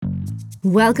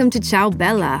Welcome to Ciao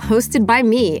Bella, hosted by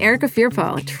me, Erica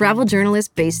Firpo, a travel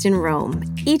journalist based in Rome.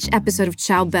 Each episode of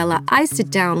Ciao Bella, I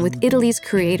sit down with Italy's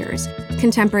creators,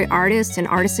 contemporary artists and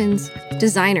artisans,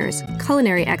 designers,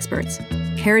 culinary experts,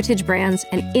 heritage brands,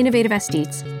 and innovative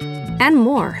aesthetes, and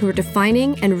more who are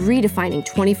defining and redefining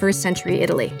 21st century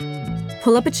Italy.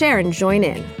 Pull up a chair and join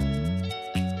in.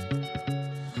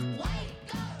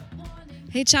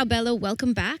 Hey, ciao Bella,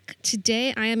 welcome back.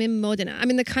 Today I am in Modena. I'm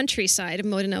in the countryside of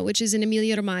Modena, which is in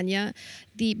Emilia-Romagna,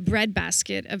 the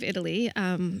breadbasket of Italy,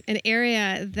 an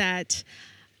area that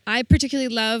I particularly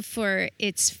love for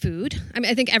its food. I mean,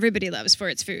 I think everybody loves for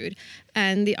its food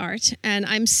and the art. And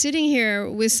I'm sitting here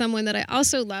with someone that I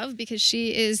also love because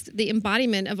she is the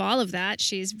embodiment of all of that.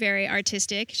 She's very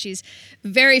artistic. She's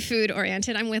very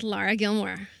food-oriented. I'm with Lara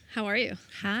Gilmore. How are you?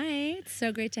 Hi, it's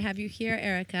so great to have you here,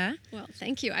 Erica. Well,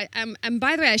 thank you. I'm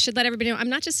by the way, I should let everybody know, I'm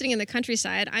not just sitting in the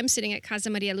countryside. I'm sitting at Casa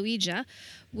Maria Luigia,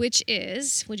 which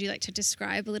is, would you like to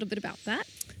describe a little bit about that?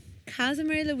 Casa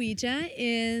Maria Luigia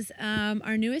is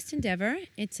our newest endeavor.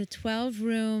 It's a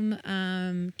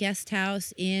 12-room guest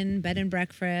house in bed and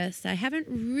breakfast. I haven't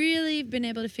really been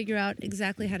able to figure out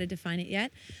exactly how to define it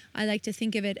yet. I like to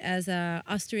think of it as a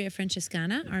Osteria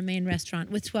Francescana, our main restaurant,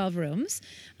 with 12 rooms,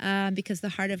 because the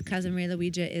heart of Casa Maria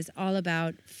Luigia is all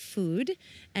about food,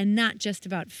 and not just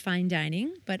about fine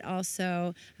dining, but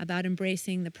also about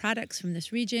embracing the products from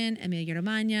this region,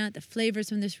 Emilia-Romagna, the flavors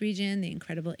from this region, the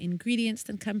incredible ingredients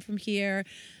that come from here,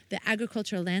 the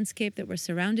agricultural landscape that we're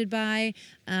surrounded by,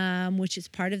 which is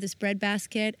part of this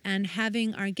breadbasket, and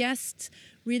having our guests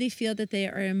really feel that they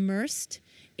are immersed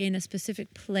in a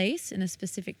specific place, in a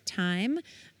specific time.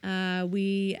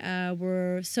 We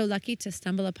were so lucky to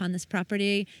stumble upon this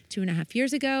property 2.5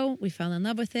 years ago. We fell in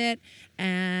love with it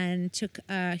and took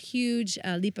a huge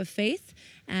leap of faith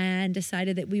and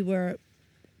decided that we were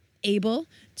able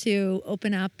to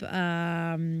open up,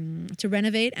 to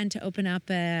renovate and to open up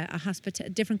a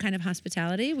different kind of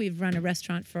hospitality. We've run a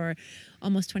restaurant for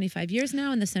almost 25 years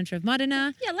now in the center of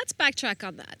Modena. Yeah, let's backtrack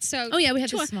on that. So, we have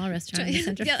a small restaurant in the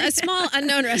center. Yeah, a small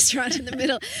unknown restaurant in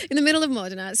the middle of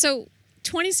Modena. So,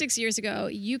 26 years ago,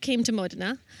 you came to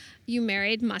Modena. You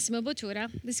married Massimo Bottura,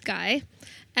 this guy,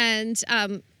 and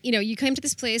you came to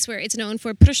this place where it's known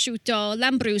for prosciutto,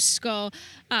 lambrusco,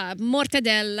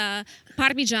 mortadella,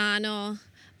 parmigiano,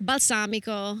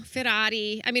 balsamico,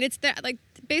 Ferrari. I mean, it's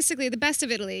basically the best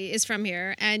of Italy is from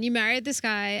here. And you married this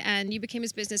guy, and you became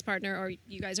his business partner, or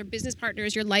you guys are business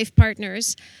partners, you're life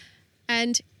partners,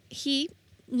 and he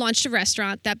launched a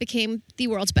restaurant that became the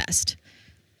world's best.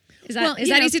 Is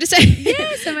that easy to say?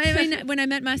 Yes. I mean, when I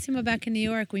met Massimo back in New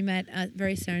York, we met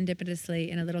very serendipitously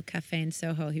in a little cafe in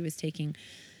Soho. He was taking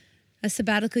a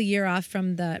sabbatical year off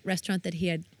from the restaurant that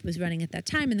he was running at that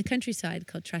time in the countryside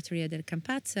called Trattoria del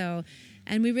Campazzo,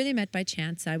 and we really met by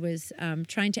chance. I was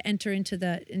trying to enter into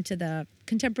the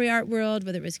contemporary art world,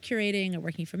 whether it was curating or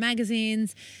working for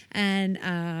magazines, and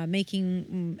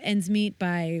making ends meet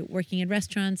by working in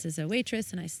restaurants as a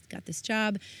waitress, and I got this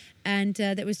job. And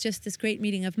that was just this great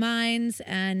meeting of minds,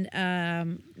 and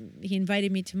he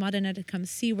invited me to Modena to come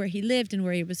see where he lived and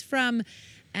where he was from,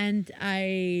 and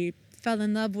I fell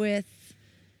in love with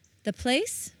the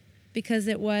place because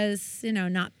it was,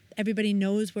 not everybody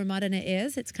knows where Modena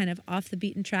is. It's kind of off the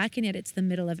beaten track, and yet it's the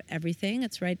middle of everything.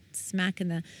 It's right smack in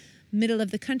the middle of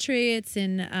the country. It's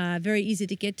very easy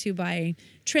to get to by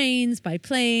trains, by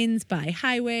planes, by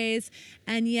highways,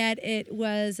 and yet it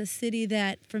was a city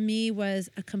that for me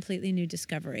was a completely new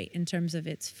discovery in terms of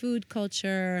its food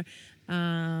culture,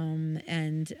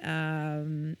 and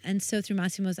so through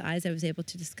Massimo's eyes, I was able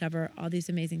to discover all these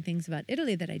amazing things about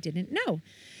Italy that I didn't know.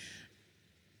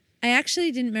 I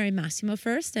actually didn't marry Massimo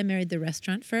first. I married the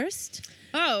restaurant first.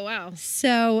 Oh, wow.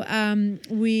 So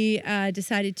we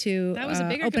decided to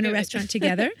open a restaurant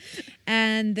together.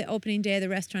 And the opening day of the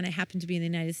restaurant, I happened to be in the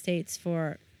United States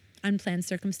for unplanned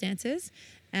circumstances.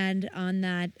 And on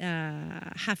that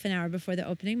half an hour before the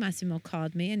opening, Massimo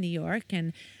called me in New York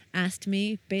and asked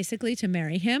me basically to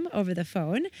marry him over the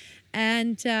phone.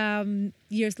 And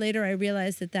years later, I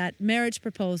realized that marriage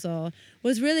proposal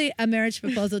was really a marriage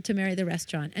proposal to marry the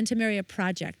restaurant and to marry a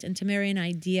project and to marry an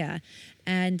idea.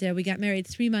 And we got married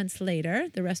 3 months later.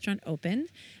 The restaurant opened.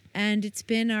 And it's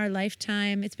been our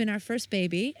lifetime. It's been our first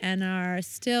baby and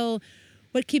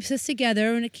what keeps us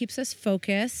together and it keeps us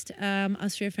focused.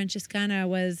 Osteria Francescana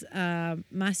was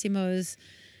Massimo's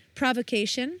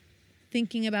provocation,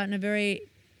 thinking about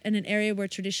in an area where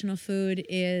traditional food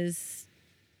is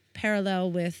parallel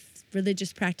with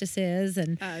religious practices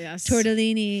and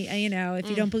tortellini. If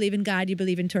you don't believe in God, you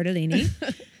believe in tortellini.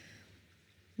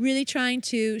 Really trying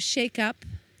to shake up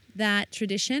that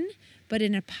tradition, but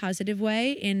in a positive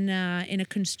way, in a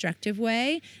constructive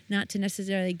way, not to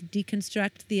necessarily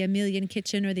deconstruct the Emilian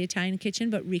kitchen or the Italian kitchen,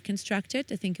 but reconstruct it,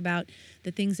 to think about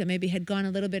the things that maybe had gone a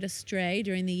little bit astray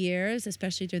during the years,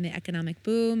 especially during the economic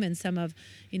boom and some of,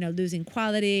 losing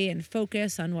quality and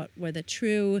focus on what were the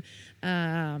true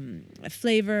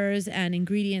flavors and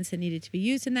ingredients that needed to be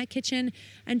used in that kitchen,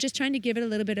 and just trying to give it a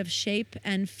little bit of shape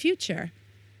and future.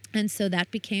 And so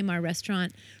that became our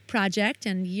restaurant project,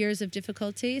 and years of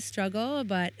difficulty, struggle,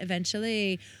 but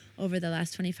eventually over the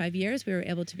last 25 years, we were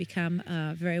able to become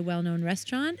a very well-known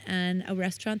restaurant, and a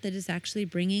restaurant that is actually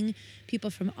bringing people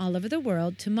from all over the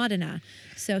world to Modena.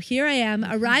 So here I am,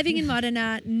 arriving in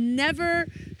Modena, never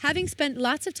having spent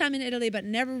lots of time in Italy, but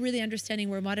never really understanding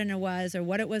where Modena was or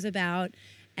what it was about.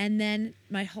 And then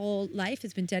my whole life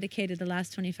has been dedicated the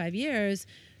last 25 years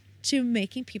to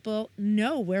making people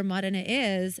know where Modena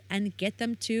is and get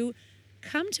them to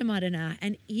come to Modena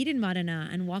and eat in Modena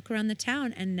and walk around the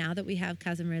town. And now that we have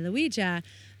Casa Maria Luigia,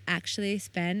 actually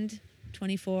spend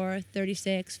 24,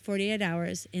 36, 48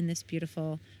 hours in this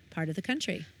beautiful part of the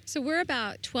country. So we're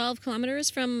about 12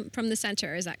 kilometers from the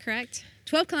center. Is that correct?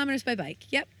 12 kilometers by bike.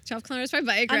 Yep. 12 kilometers by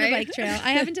bike, On right? the bike trail.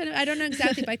 I don't know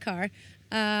exactly by car.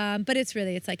 But it's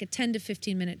like a 10 to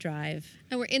 15 minute drive.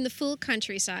 And we're in the full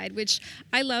countryside, which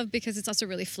I love because it's also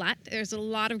really flat. There's a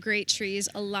lot of great trees,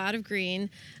 a lot of green,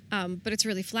 but it's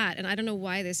really flat. And I don't know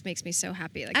why this makes me so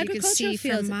happy. Like, you can see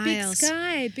fields, for miles.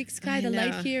 Big sky. The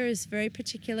light here is very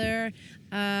particular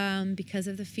because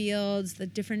of the fields, the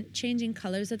different changing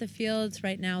colors of the fields.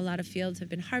 Right now, a lot of fields have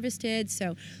been harvested,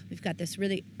 so we've got this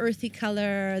really earthy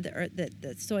color.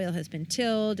 The soil has been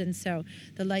tilled, and so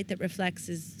the light that reflects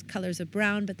is colors of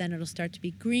brown, but then it'll start to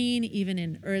be green even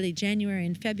in early January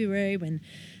and February when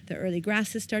the early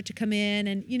grasses start to come in.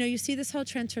 And, you see this whole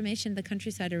transformation of the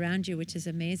countryside around you, which is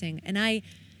amazing. And I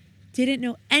didn't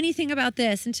know anything about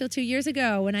this until 2 years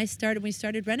ago when we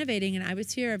started renovating, and I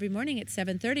was here every morning at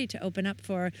 7:30 to open up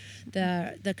for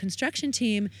the construction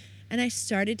team. And I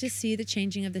started to see the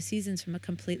changing of the seasons from a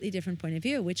completely different point of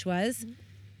view, which was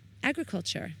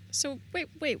agriculture. So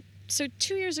wait. So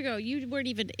 2 years ago, you weren't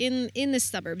even in the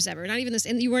suburbs ever, not even this,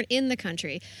 and you weren't in the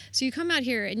country. So you come out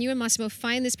here and you and Massimo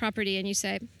find this property and you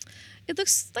say, it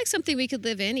looks like something we could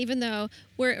live in, even though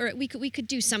we could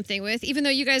do something with, even though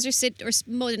you guys are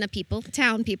Modena people,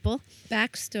 town people.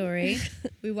 Backstory,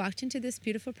 we walked into this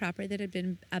beautiful property that had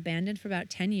been abandoned for about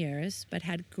 10 years, but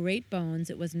had great bones.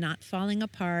 It was not falling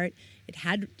apart. It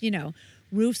had,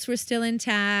 roofs were still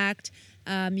intact.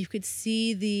 You could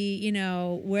see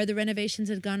where the renovations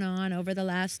had gone on over the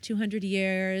last 200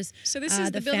 years. So this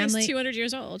is the building's 200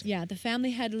 years old. Yeah, the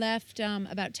family had left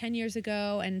about 10 years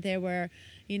ago, and there were,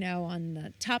 on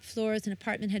the top floors, an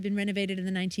apartment had been renovated in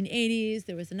the 1980s.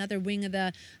 There was another wing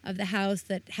of the house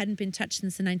that hadn't been touched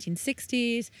since the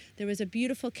 1960s. There was a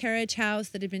beautiful carriage house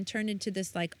that had been turned into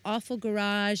this awful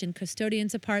garage and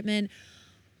custodian's apartment.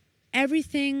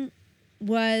 Everything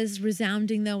was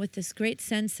resounding, though, with this great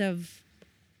sense of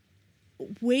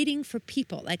waiting for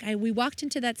people. We walked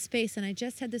into that space and I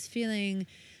just had this feeling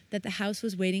that the house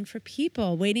was waiting for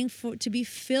people, to be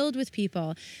filled with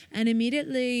people. And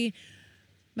immediately,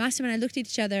 Massimo and I looked at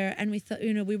each other and we thought,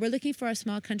 we were looking for a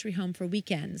small country home for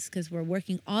weekends because we're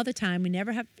working all the time. We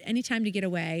never have any time to get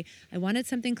away. I wanted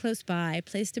something close by, a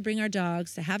place to bring our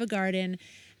dogs, to have a garden.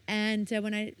 And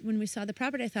when we saw the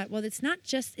property, I thought, well, it's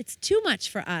too much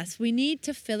for us. We need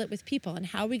to fill it with people. And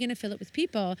how are we going to fill it with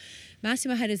people?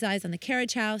 Massimo had his eyes on the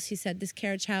carriage house. He said this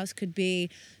carriage house could be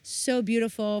so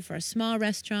beautiful for a small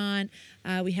restaurant.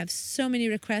 We have so many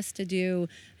requests to do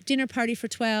a dinner party for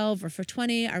 12 or for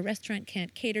 20. Our restaurant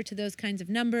can't cater to those kinds of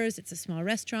numbers. It's a small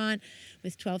restaurant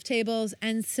with 12 tables.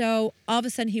 And so all of a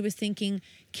sudden he was thinking,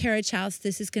 carriage house,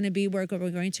 this is going to be where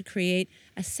we're going to create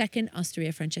a second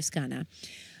Osteria Francescana.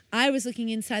 I was looking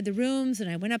inside the rooms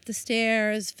and I went up the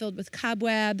stairs filled with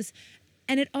cobwebs,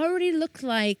 and it already looked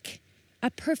like a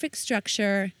perfect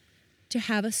structure to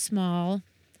have a small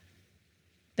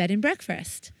bed and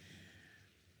breakfast.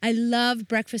 I love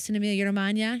breakfast in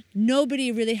Emilia-Romagna.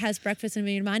 Nobody really has breakfast in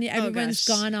Emilia-Romagna. Everyone's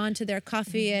gone on to their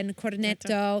coffee and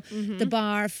cornetto, the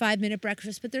bar, 5-minute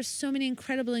breakfast. But there's so many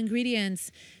incredible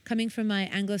ingredients coming from my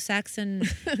Anglo-Saxon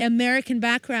American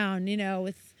background,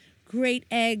 with great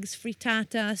eggs,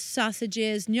 frittata,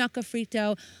 sausages, gnocco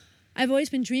fritto. I've always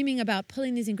been dreaming about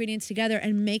pulling these ingredients together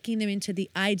and making them into the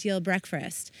ideal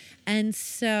breakfast. And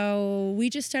so we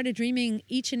just started dreaming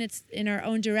each in our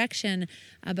own direction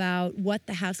about what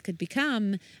the house could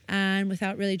become. And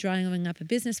without really drawing up a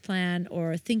business plan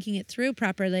or thinking it through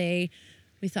properly,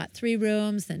 we thought 3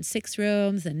 rooms, then 6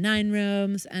 rooms, then 9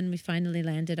 rooms, and we finally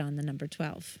landed on the number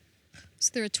 12. So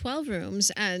there are 12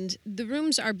 rooms, and the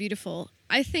rooms are beautiful.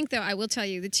 I think, though, I will tell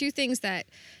you the two things that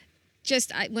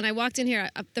when I walked in here,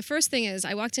 the first thing is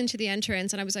I walked into the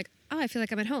entrance and I was like, oh, I feel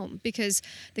like I'm at home, because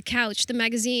the couch, the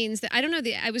magazines, I don't know,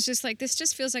 I was just like, this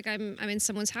just feels like I'm in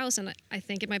someone's house, and I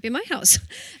think it might be my house.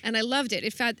 And I loved it.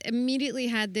 Immediately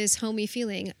had this homey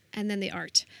feeling. And then the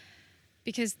art.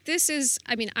 Because this is,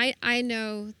 I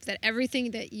know that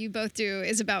everything that you both do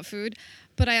is about food,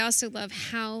 but I also love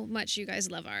how much you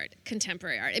guys love art,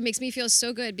 contemporary art. It makes me feel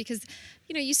so good because,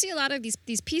 you see a lot of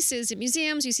these pieces in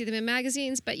museums, you see them in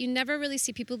magazines, but you never really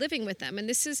see people living with them. And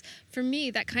this is, for me,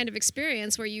 that kind of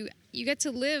experience where you get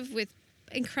to live with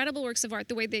incredible works of art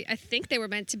the way I think they were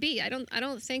meant to be. I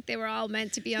don't think they were all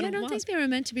meant to be on walls. I don't think they were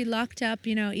meant to be locked up,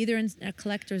 either in a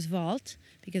collector's vault,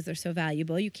 because they're so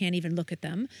valuable, you can't even look at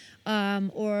them,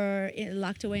 or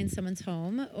locked away in someone's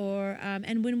home.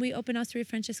 And when we opened Osteria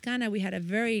Francescana, we had a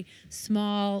very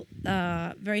small,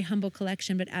 very humble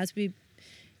collection. But as we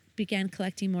began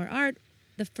collecting more art,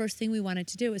 the first thing we wanted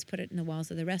to do was put it in the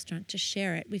walls of the restaurant to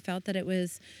share it. We felt that it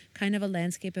was kind of a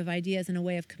landscape of ideas and a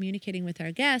way of communicating with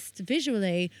our guests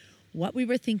visually what we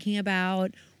were thinking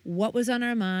about, what was on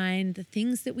our mind, the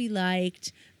things that we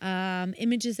liked,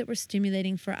 images that were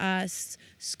stimulating for us,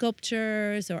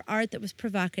 sculptures or art that was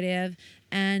provocative.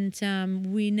 And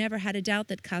we never had a doubt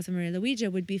that Casa Maria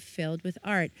Luigia would be filled with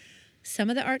art.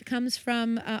 Some of the art comes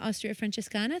from Osteria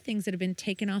Francescana, things that have been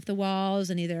taken off the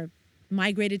walls and either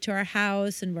migrated to our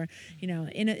house and were,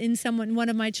 in one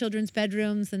of my children's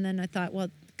bedrooms. And then I thought, well,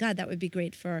 God, that would be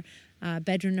great for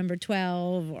bedroom number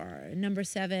 12 or number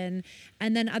 7.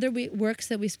 And then other works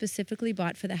that we specifically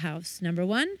bought for the house. Number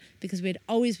 1, because we had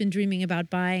always been dreaming about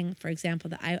buying, for example,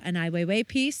 an Ai Weiwei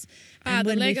piece. And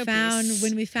when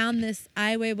we found this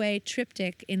Ai Weiwei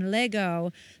triptych in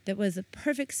Lego that was a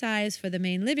perfect size for the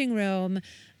main living room,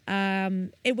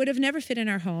 it would have never fit in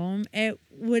our home. It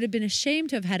would have been a shame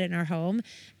to have had it in our home.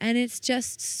 And it's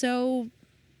just so,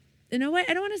 in a way,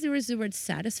 I don't want to use the word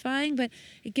satisfying, but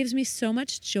it gives me so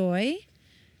much joy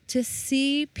to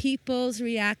see people's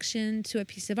reaction to a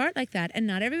piece of art like that. And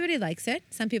not everybody likes it.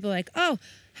 Some people are like, oh,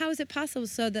 how is it possible?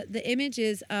 So the image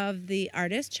is of the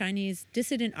artist, Chinese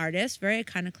dissident artist, very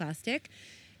iconoclastic.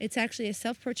 It's actually a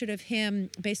self-portrait of him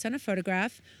based on a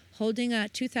photograph holding a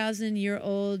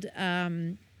 2,000-year-old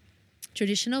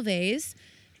traditional vase.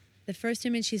 The first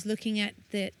image, he's looking at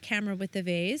the camera with the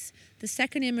vase. The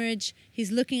second image,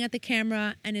 he's looking at the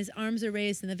camera and his arms are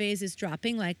raised and the vase is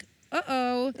dropping like,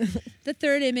 uh-oh. The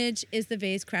third image is the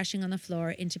vase crashing on the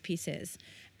floor into pieces.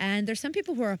 And there's some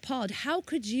people who are appalled. How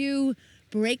could you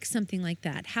break something like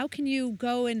that? How can you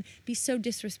go and be so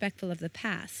disrespectful of the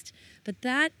past? But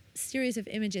that series of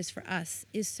images for us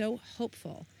is so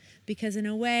hopeful because in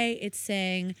a way it's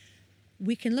saying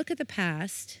we can look at the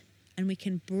past and we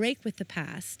can break with the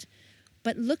past,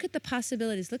 but look at the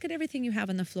possibilities. Look at everything you have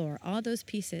on the floor, all those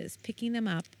pieces, picking them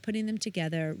up, putting them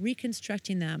together,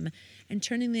 reconstructing them, and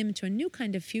turning them into a new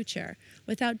kind of future.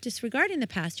 Without disregarding the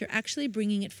past, you're actually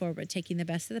bringing it forward. Taking the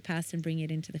best of the past and bringing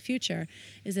it into the future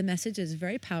is a message that's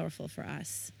very powerful for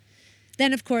us.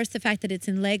 Then, of course, the fact that it's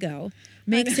in Lego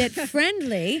makes it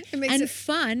friendly and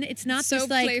fun. It's not so just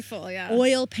like playful,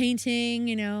 oil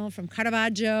painting, from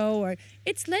Caravaggio, or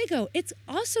it's Lego. It's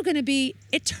also going to be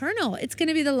eternal. It's going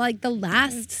to be the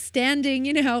last standing,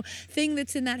 thing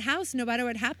that's in that house. No matter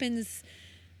what happens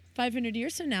 500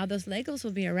 years from now, those Legos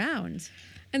will be around.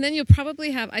 And then you'll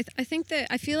probably have, I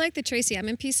feel like the Tracey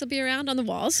Emin piece will be around on the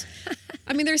walls.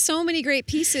 There's so many great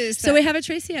pieces. So we have a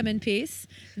Tracey Emin piece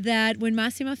that when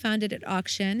Massimo found it at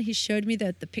auction, he showed me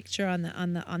the picture in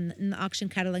the auction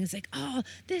catalog. It's like, oh,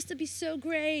 this would be so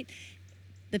great.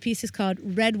 The piece is called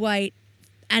Red, White,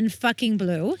 and Fucking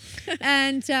Blue.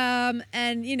 and I'm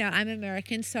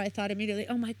American, so I thought immediately,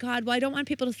 oh my God, well, I don't want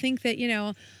people to think that,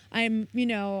 I'm,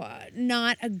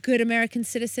 not a good American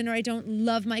citizen or I don't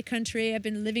love my country. I've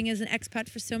been living as an expat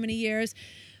for so many years.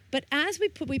 But as we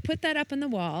put that up on the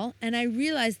wall, and I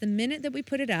realized the minute that we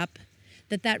put it up,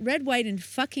 that red, white, and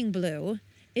fucking blue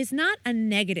is not a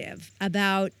negative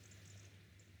about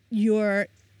your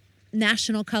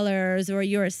national colors or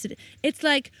your... It's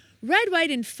like red,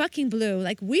 white, and fucking blue.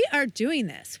 Like, we are doing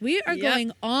this. We are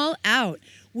going all out.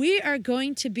 We are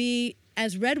going to be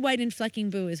as red, white, and fucking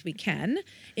blue as we can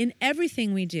in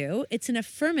everything we do. It's an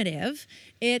affirmative.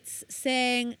 It's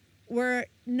saying we're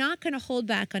not going to hold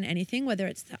back on anything, whether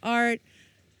it's the art,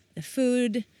 the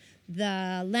food,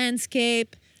 the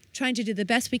landscape, trying to do the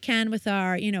best we can with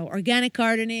our, organic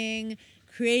gardening,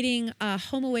 creating a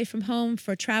home away from home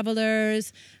for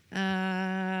travelers.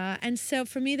 And so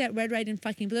for me, that red, white, and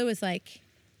fucking blue is like,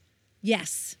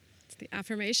 yes, The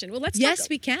affirmation. Well, let's Yes, talk,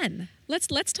 we can. let's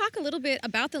talk a little bit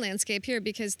about the landscape here,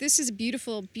 because this is a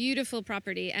beautiful, beautiful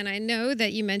property. And I know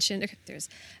that you mentioned there's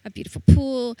a beautiful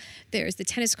pool. There's the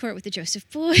tennis court with the Joseph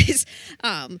Boys.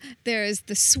 There's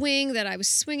the swing that I was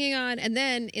swinging on, and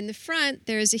then in the front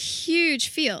there's a huge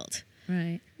field.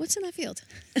 Right. What's in that field?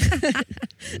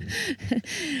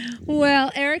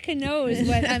 Well, Erica knows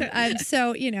what I'm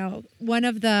so, one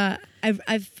of the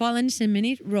I've fallen into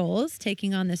many roles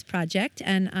taking on this project,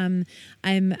 and I'm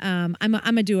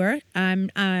a doer.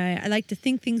 I like to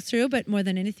think things through, but more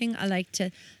than anything, I like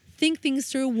to think things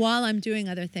through while I'm doing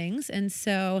other things. And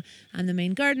so I'm the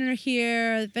main gardener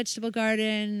here, vegetable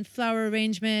garden, flower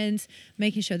arrangements,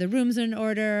 making sure the rooms are in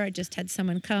order. I just had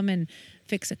someone come and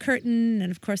fix a curtain,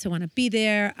 and of course I want to be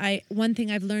there. One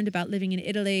thing I've learned about living in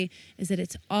Italy is that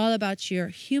it's all about your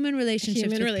human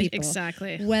relationships with people.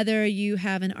 Exactly. Whether you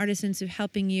have an artisan who's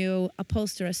helping you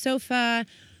upholster a sofa,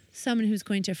 someone who's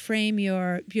going to frame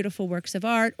your beautiful works of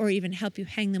art, or even help you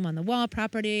hang them on the wall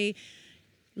properly,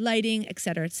 lighting, et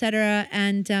cetera, et cetera.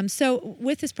 And so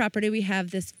with this property, we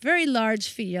have this very large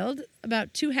field,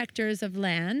 about 2 hectares of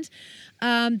land,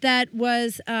 that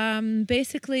was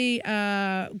basically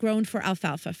grown for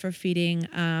alfalfa, for feeding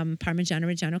Parmigiano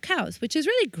Reggiano cows, which is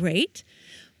really great.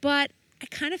 But I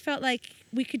kind of felt like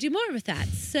we could do more with that.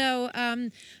 So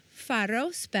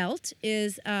farro, spelt,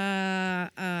 is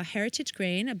a heritage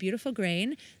grain, a beautiful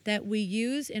grain that we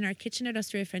use in our kitchen at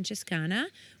Osteria Francescana.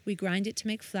 We grind it to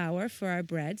make flour for our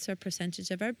bread, so a percentage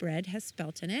of our bread has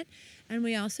spelt in it. And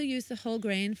we also use the whole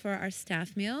grain for our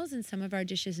staff meals and some of our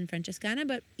dishes in Francescana,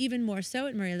 but even more so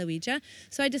at Maria Luigia.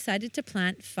 So I decided to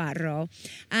plant farro,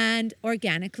 and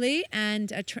organically. And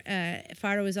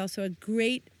farro is also a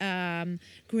great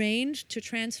grain to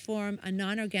transform a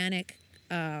non-organic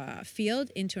field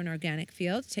into an organic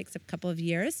field. It takes a couple of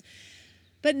years.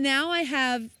 But now I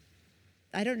have,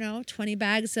 20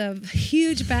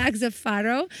 huge bags of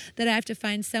farro that I have to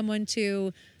find someone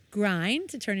to grind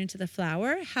to turn into the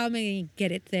flour. How am I going to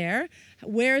get it there?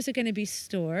 Where is it going to be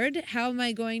stored? How am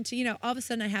I going to, all of a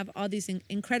sudden I have all these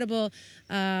incredible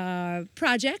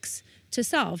projects to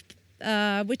solve,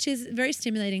 which is very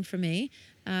stimulating for me.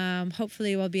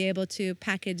 Hopefully we'll be able to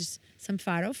package some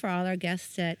farro for all our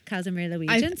guests at Casa Maria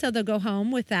Luigia. So they'll go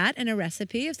home with that and a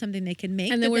recipe of something they can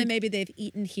make, and then maybe they've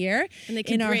eaten here and they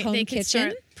can in our home they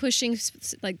kitchen. Start pushing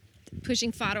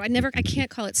farro. I can't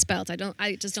call it spelt. I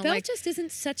just don't like. Spelt just isn't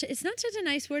it's not such a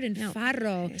nice word. And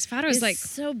farro. Farro is like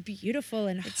so beautiful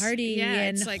and hearty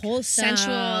and it's like wholesome.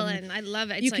 sensual, and I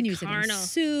love it. It's you can like use carnal. it in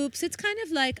soups. It's kind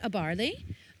of like a barley.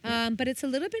 But it's a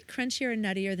little bit crunchier and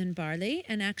nuttier than barley,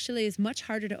 and actually is much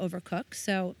harder to overcook.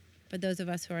 So for those of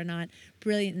us who are not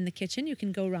brilliant in the kitchen, you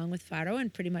can go wrong with farro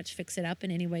and pretty much fix it up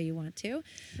in any way you want to.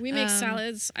 We make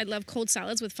salads. I love cold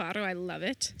salads with farro. I love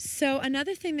it. So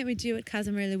another thing that we do at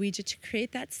Casa Maria Luigia to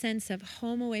create that sense of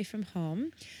home away from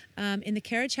home, in the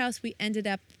carriage house, we ended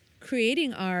up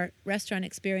creating our restaurant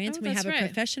experience. We have a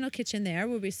professional kitchen there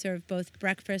where we serve both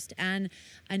breakfast and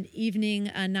an evening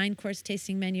 9-course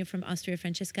tasting menu from Osteria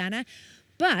Francescana.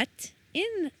 But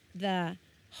in the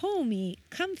homey,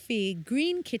 comfy,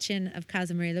 green kitchen of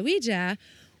Casa Maria Luigia,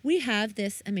 we have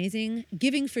this amazing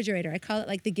giving refrigerator. I call it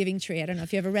like the giving tree. I don't know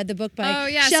if you ever read the book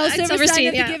by Shel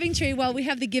Silverstein, The Giving Tree. Well, we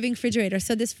have the giving refrigerator.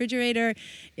 So this refrigerator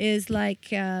is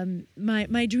like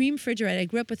my dream refrigerator. I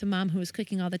grew up with a mom who was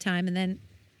cooking all the time, and then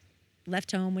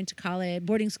left home, went to college,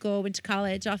 boarding school, went to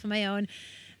college off on my own.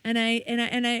 And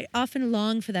I often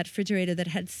long for that refrigerator that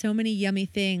had so many yummy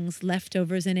things,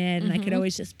 leftovers in it, and I could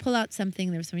always just pull out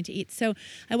something, there was something to eat. So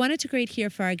I wanted to create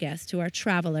here for our guests who are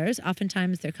travelers.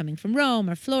 Oftentimes they're coming from Rome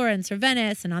or Florence or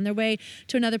Venice and on their way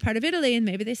to another part of Italy, and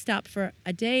maybe they stop for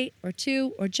a day or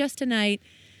two or just a night.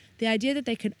 The idea that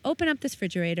they could open up this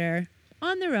refrigerator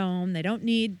on their own, they don't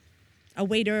need a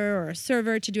waiter or a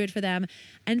server to do it for them,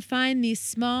 and find these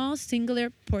small singular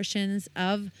portions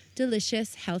of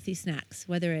delicious healthy snacks,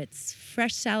 whether it's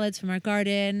fresh salads from our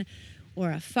garden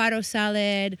or a farro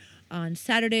salad. On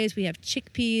Saturdays we have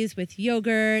chickpeas with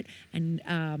yogurt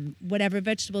and whatever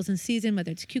vegetables in season,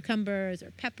 whether it's cucumbers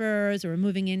or peppers, or we're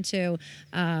moving into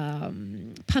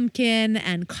pumpkin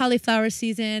and cauliflower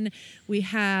season. We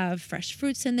have fresh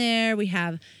fruits in there. We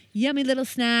have yummy little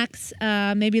snacks.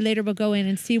 Maybe later we'll go in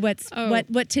and see what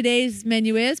today's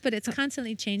menu is, but it's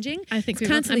constantly changing. I think it's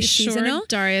constantly seasonal. Sure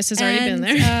Darius has already been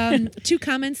there. Two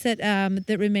comments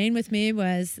that remain with me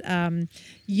was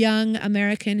young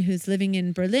American who's living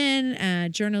in Berlin, a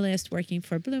journalist working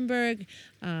for Bloomberg,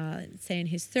 say in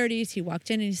his 30s. He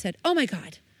walked in and he said, "Oh my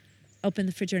God," opened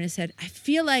the refrigerator and said, "I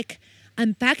feel like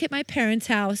I'm back at my parents'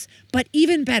 house, but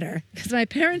even better because my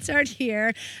parents aren't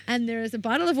here and there's a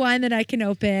bottle of wine that I can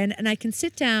open and I can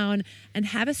sit down and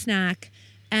have a snack.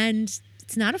 And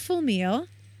it's not a full meal.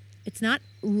 It's not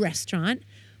restaurant,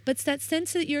 but it's that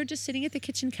sense that you're just sitting at the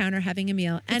kitchen counter having a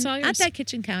meal. And at that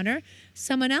kitchen counter,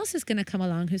 someone else is going to come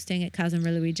along who's staying at Casa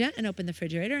Merluija and open the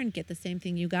refrigerator and get the same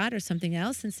thing you got or something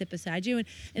else and sit beside you. And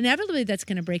inevitably, that's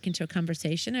going to break into a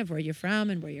conversation of where you're from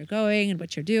and where you're going and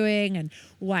what you're doing and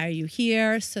why are you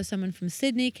here. So someone from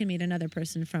Sydney can meet another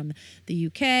person from the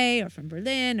UK or from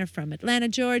Berlin or from Atlanta,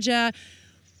 Georgia,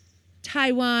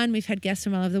 Taiwan. We've had guests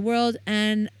from all over the world.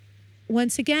 And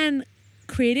once again,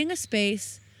 creating a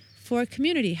space for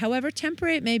community, however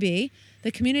temporary it may be.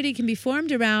 The community can be formed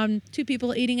around two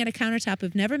people eating at a countertop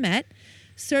who've never met,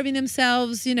 serving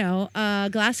themselves, a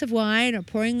glass of wine or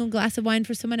pouring a glass of wine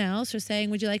for someone else or saying,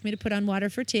 would you like me to put on water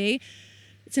for tea?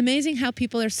 It's amazing how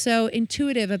people are so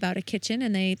intuitive about a kitchen,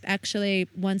 and they actually,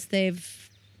 once they've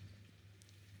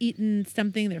eaten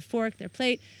something, their fork, their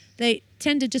plate, they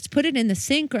tend to just put it in the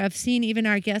sink, or I've seen even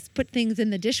our guests put things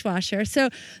in the dishwasher. So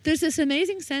there's this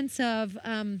amazing sense of,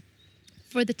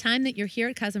 for the time that you're here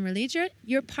at Casa Merluija,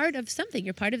 you're part of something.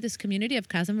 You're part of this community of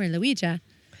Casa Merluija.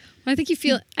 Well, I think you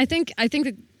feel. I think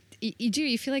that you do.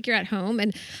 You feel like you're at home.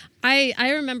 And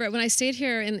I remember when I stayed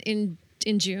here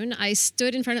in June, I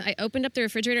stood in front of. I opened up the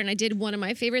refrigerator and I did one of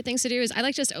my favorite things to do is I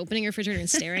like just opening a refrigerator and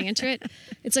staring into it.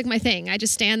 It's like my thing. I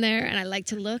just stand there and I like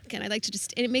to look and I like to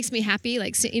just. And it makes me happy.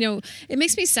 Like it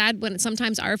makes me sad when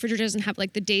sometimes our refrigerator doesn't have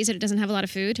like the days that it doesn't have a lot of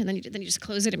food, and then you just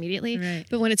close it immediately. Right.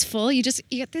 But when it's full, you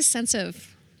get this sense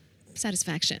of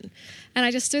satisfaction. And I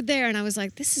just stood there and I was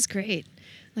like, this is great.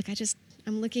 Like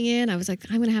I'm looking in. I was like,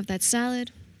 I'm gonna have that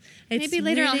salad. Maybe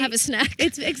later I'll have a snack.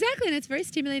 It's exactly, and it's very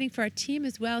stimulating for our team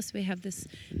as well. So we have this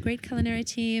great culinary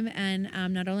team, and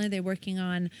not only are they working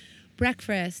on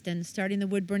breakfast and starting the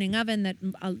wood-burning oven that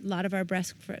a lot of our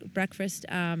breakfast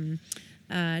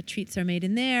treats are made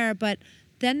in there, but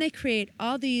then they create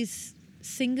all these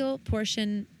single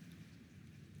portion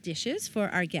dishes for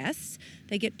our guests.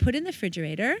 They get put in the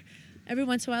refrigerator. Every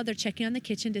once in a while, they're checking on the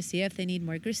kitchen to see if they need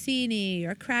more grissini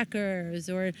or crackers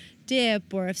or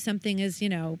dip, or if something is,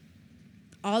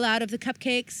 all out of the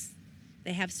cupcakes.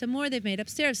 They have some more they've made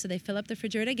upstairs, so they fill up the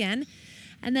refrigerator again.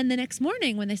 And then the next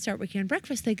morning when they start working on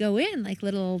breakfast, they go in like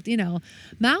little,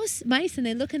 mice, and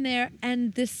they look in there,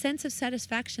 and this sense of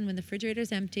satisfaction when the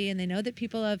refrigerator's empty and they know that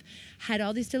people have had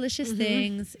all these delicious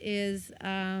things is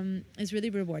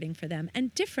really rewarding for them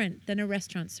and different than a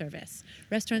restaurant service.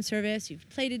 Restaurant service, you've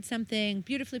plated something,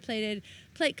 beautifully plated,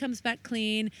 plate comes back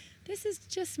clean. This is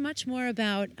just much more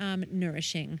about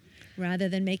nourishing rather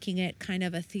than making it kind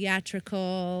of a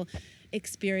theatrical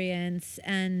experience.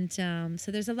 And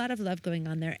so there's a lot of love going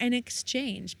on there and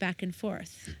exchange back and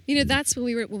forth. That's when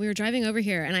we were driving over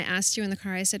here, and I asked you in the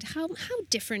car, I said, how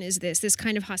different is this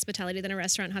kind of hospitality than a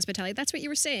restaurant hospitality? That's what you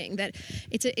were saying, that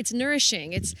it's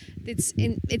nourishing.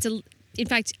 In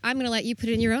fact, I'm going to let you put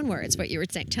it in your own words, what you were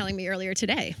telling me earlier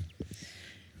today.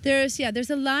 There's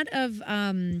a lot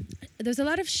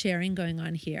of sharing going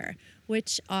on here,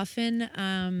 which often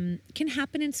can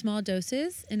happen in small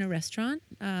doses in a restaurant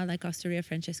like Osteria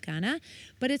Francescana,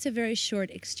 but it's a very short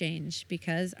exchange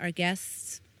because our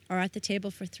guests are at the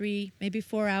table for 3, maybe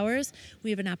 4 hours.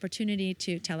 We have an opportunity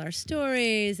to tell our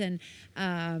stories and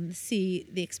see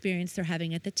the experience they're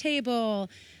having at the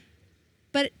table,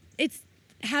 but it's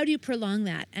how do you prolong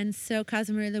that? And so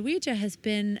Casa Merluija has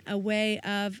been a way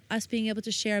of us being able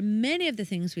to share many of the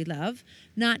things we love,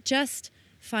 not just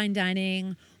fine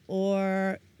dining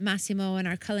or Massimo and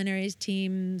our culinary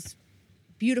team's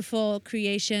beautiful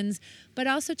creations, but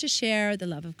also to share the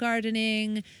love of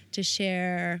gardening, to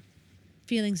share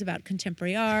feelings about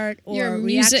contemporary art or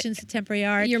reactions to contemporary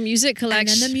art. Your music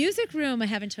collection. And then the music room. I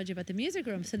haven't told you about the music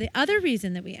room. So the other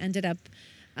reason that we ended up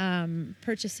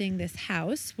purchasing this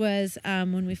house was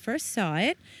when we first saw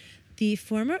it, the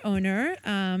former owner,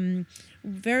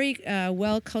 very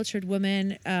well-cultured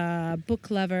woman, book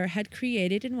lover, had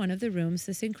created in one of the rooms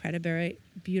this incredibly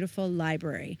beautiful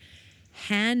library.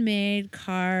 Handmade,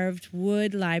 carved,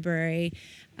 wood library.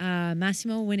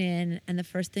 Massimo went in, and the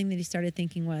first thing that he started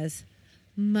thinking was,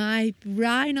 my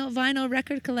vinyl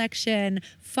record collection.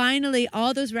 Finally,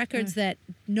 all those records that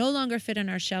no longer fit on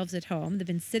our shelves at home, they've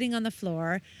been sitting on the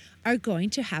floor, are going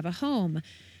to have a home.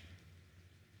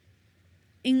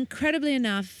 Incredibly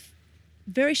enough,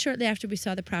 very shortly after we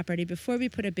saw the property, before we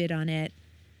put a bid on it,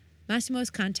 Massimo was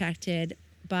contacted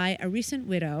by a recent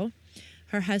widow.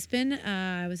 Her husband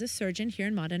was a surgeon here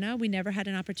in Modena. We never had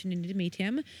an opportunity to meet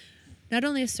him. Not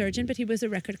only a surgeon, but he was a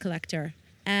record collector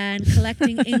and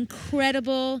collecting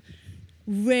incredible,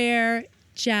 rare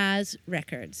jazz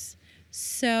records.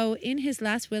 So in his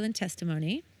last will and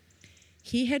testimony,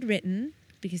 he had written,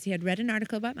 because he had read an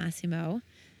article about Massimo,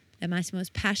 that Massimo was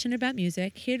passionate about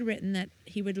music, he had written that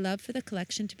he would love for the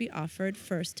collection to be offered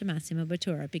first to Massimo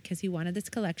Bottura because he wanted this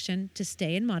collection to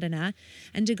stay in Modena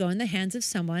and to go in the hands of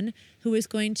someone who was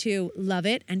going to love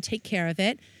it and take care of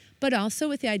it, but also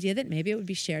with the idea that maybe it would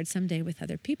be shared someday with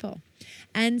other people.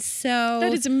 And so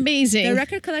That is amazing. the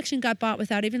record collection got bought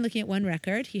without even looking at one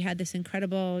record. He had this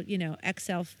incredible,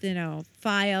 Excel,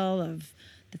 file of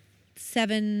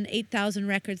the 8,000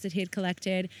 records that he had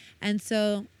collected. And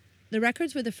so the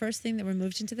records were the first thing that were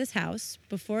moved into this house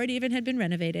before it even had been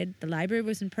renovated. The library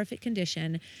was in perfect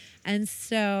condition. And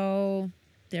so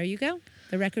there you go.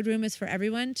 The record room is for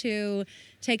everyone to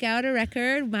take out a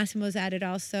record. Massimo's added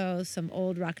also some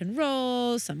old rock and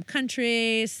roll, some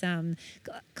country, some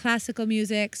classical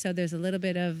music. So there's a little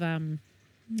bit of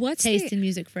What's taste in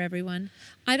music for everyone.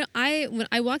 When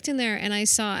I walked in there and I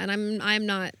saw, and I'm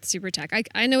not super tech.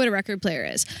 I know what a record player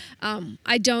is.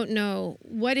 I don't know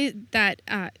what is that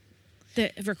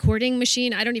the recording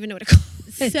machine. I don't even know what to call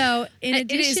it. So in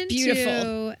It is addition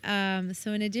beautiful.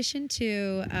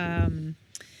 to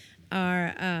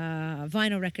our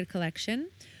vinyl record collection,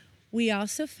 we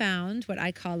also found what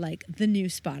I call like the new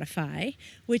Spotify,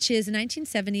 which is a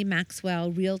 1970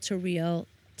 Maxwell reel-to-reel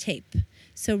tape.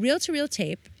 So reel-to-reel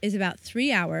tape is about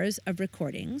 3 hours of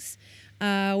recordings.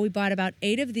 We bought about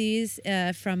 8 of these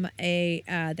from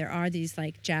there are these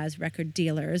like jazz record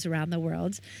dealers around the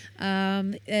world.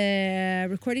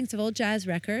 Recordings of old jazz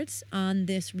records on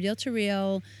this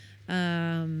reel-to-reel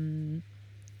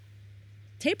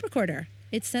tape recorder.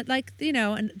 It's like,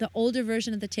 the older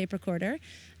version of the tape recorder.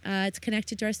 It's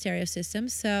connected to our stereo system.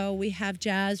 So we have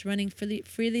jazz running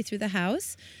freely through the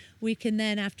house. We can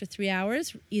then, after 3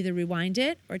 hours, either rewind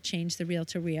it or change the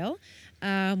reel-to-reel.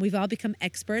 We've all become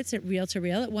experts at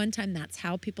reel-to-reel. At one time, that's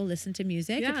how people listen to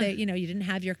music. Yeah. If they, you didn't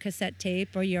have your cassette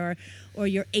tape or your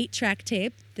 8-track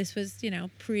tape. This was,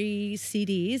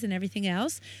 pre-CDs and everything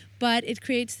else. But it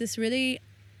creates this really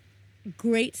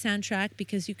great soundtrack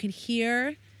because you can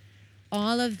hear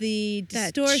all of the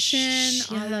distortion,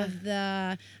 all of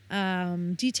the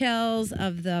details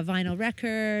of the vinyl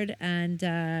record, and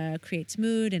creates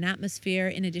mood and atmosphere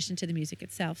in addition to the music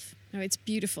itself. No, it's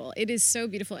beautiful. It is so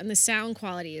beautiful, and the sound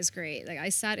quality is great. Like I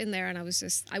sat in there and I was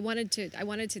just, I wanted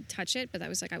to touch it, but I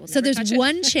was like, I will never touch it. So there's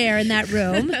one chair in that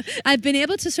room. I've been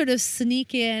able to sort of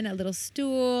sneak in a little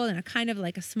stool and a kind of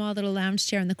like a small little lounge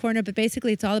chair in the corner, but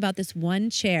basically it's all about this one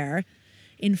chair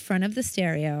in front of the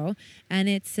stereo, and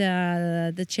it's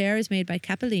the chair is made by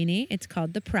Cappellini. It's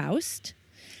called the Proust,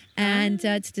 and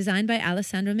it's designed by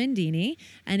Alessandro Mendini,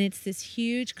 and it's this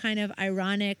huge kind of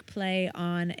ironic play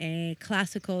on a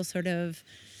classical sort of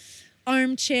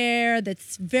armchair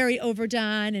that's very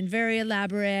overdone and very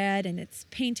elaborate, and it's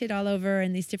painted all over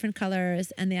in these different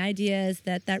colors. And the idea is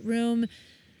that room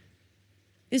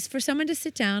is for someone to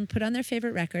sit down, put on their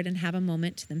favorite record, and have a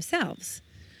moment to themselves.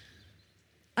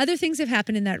 Other things have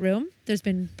happened in that room. There's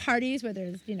been parties where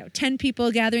there's, 10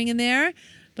 people gathering in there.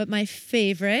 But my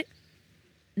favorite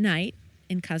night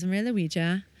in Casa Maria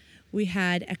Luigia, we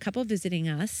had a couple visiting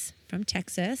us from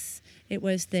Texas. It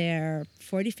was their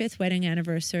 45th wedding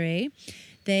anniversary.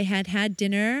 They had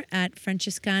dinner at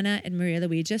Francescana at Maria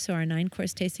Luigia, so our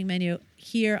 9-course tasting menu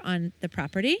here on the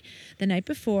property the night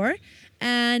before.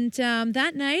 And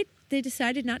that night, they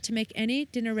decided not to make any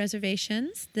dinner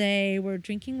reservations. They were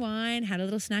drinking wine, had a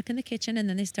little snack in the kitchen, and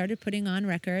then they started putting on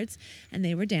records, and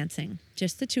they were dancing.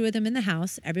 Just the two of them in the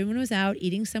house. Everyone was out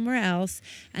eating somewhere else,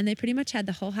 and they pretty much had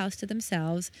the whole house to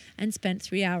themselves and spent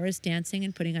 3 hours dancing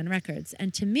and putting on records.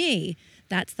 And to me,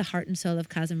 that's the heart and soul of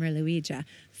Casa Maria Luigia.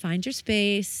 Find your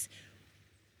space.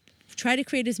 Try to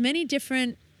create as many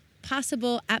different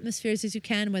possible atmospheres as you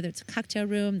can, whether it's a cocktail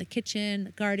room, the kitchen,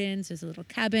 the gardens. There's a little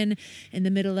cabin in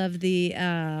the middle of the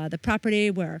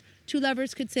property where two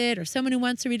lovers could sit, or someone who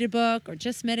wants to read a book or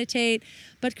just meditate.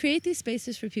 But create these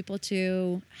spaces for people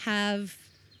to have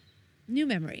new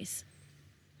memories.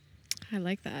 I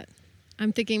like that.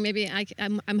 I'm thinking maybe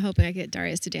I'm hoping I get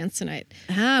Darius to dance tonight.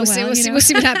 We'll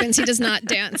see what happens. He does not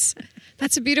dance.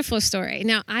 That's a beautiful story.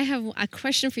 Now I have a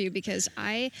question for you because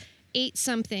I ate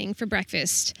something for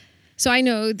breakfast. So I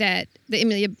know that the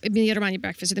Emilia Romagna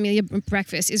breakfast, or the Emilia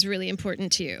breakfast, is really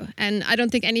important to you, and I don't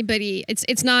think anybody.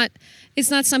 It's not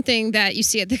something that you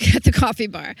see at the coffee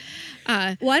bar.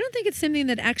 Well, I don't think it's something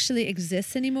that actually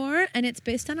exists anymore, and it's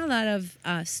based on a lot of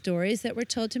stories that were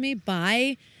told to me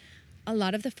by a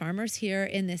lot of the farmers here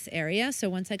in this area. So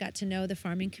once I got to know the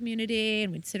farming community,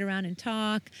 and we'd sit around and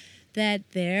talk,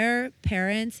 that their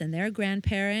parents and their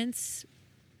grandparents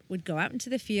would go out into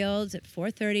the fields at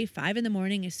 4:30, 5 in the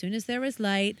morning, as soon as there was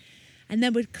light, and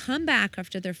then would come back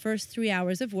after their first 3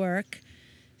 hours of work,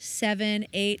 7,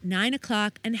 8, 9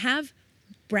 o'clock, and have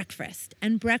breakfast.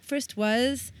 And breakfast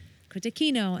was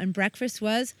cotechino, and breakfast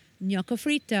was gnocco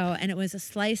frito, and it was a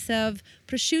slice of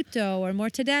prosciutto or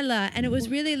mortadella, and it was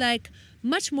really like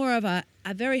much more of a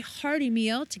very hearty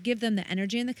meal to give them the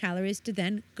energy and the calories to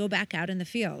then go back out in the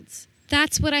fields.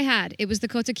 That's what I had. It was the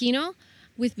cotechino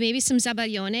with maybe some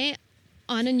zabaglione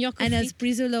on a gnocco And frito. as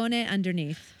brizzolone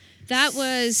underneath. That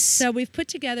was So we've put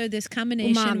together this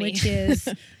combination, umami. which is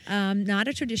not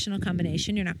a traditional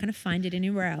combination. You're not going to find it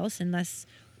anywhere else unless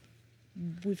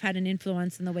we've had an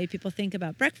influence in the way people think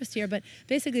about breakfast here. But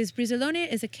basically, this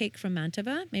brizzolone is a cake from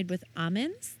Mantova made with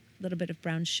almonds, a little bit of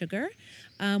brown sugar.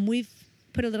 We've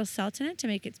put a little salt in it to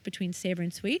make it between savour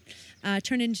and sweet.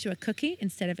 Turn it into a cookie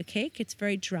instead of a cake. It's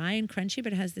very dry and crunchy,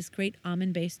 but it has this great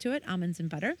almond base to it, almonds and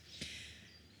butter.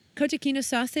 Cotechino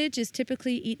sausage is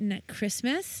typically eaten at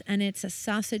Christmas, and it's a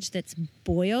sausage that's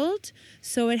boiled.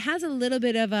 So it has a little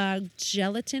bit of a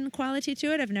gelatin quality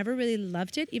to it. I've never really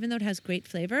loved it, even though it has great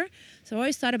flavor. So I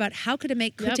always thought about how could I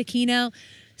make cotechino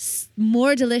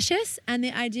more delicious, and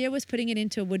the idea was putting it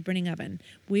into a wood-burning oven.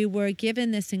 We were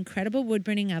given this incredible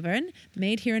wood-burning oven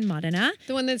made here in Modena.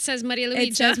 the one that says Maria Luigia.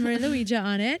 It says Maria Luigia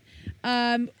on it.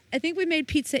 I think we made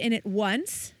pizza in it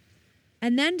once,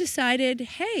 and then decided,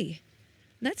 hey,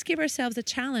 let's give ourselves a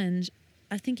challenge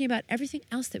of thinking about everything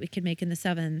else that we could make in this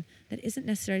oven that isn't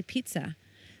necessarily pizza.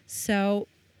 So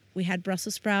we had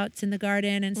Brussels sprouts in the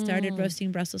garden and started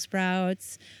roasting Brussels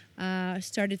sprouts.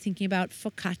 Started thinking about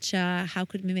focaccia. How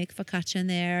could we make focaccia in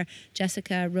there?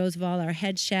 Jessica Roosevelt, our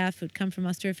head chef, who'd come from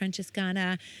Osteria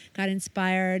Francescana, got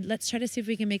inspired. Let's try to see if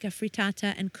we can make a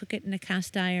frittata and cook it in a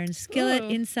cast iron skillet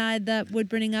inside the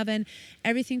wood-burning oven.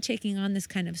 Everything taking on this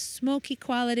kind of smoky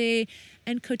quality.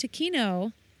 And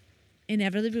cotechino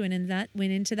inevitably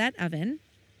went into that oven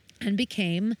and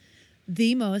became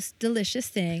the most delicious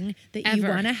thing that you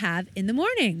Ever. want to have in the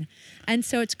morning. And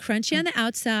so it's crunchy on the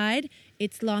outside.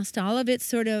 It's lost all of its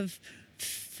sort of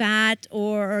fat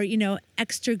or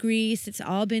extra grease. It's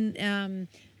all been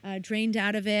drained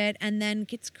out of it, and then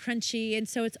gets crunchy. And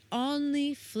so it's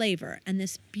only flavor and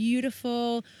this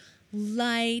beautiful,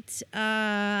 light,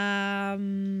 I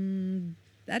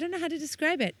don't know how to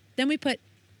describe it. Then we put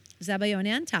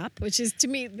zabaglione on top. Which is, to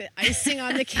me, the icing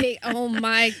on the cake. Oh,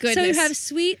 my goodness. So you have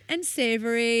sweet and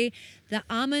savory, the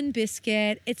almond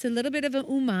biscuit. It's a little bit of an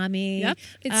umami. Yep.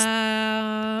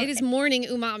 It is morning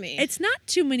umami. It's not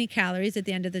too many calories at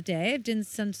the end of the day. I've done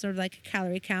some sort of like a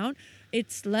calorie count.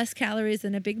 It's less calories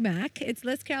than a Big Mac. It's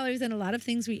less calories than a lot of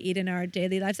things we eat in our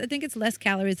daily lives. I think it's less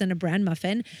calories than a bran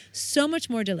muffin. So much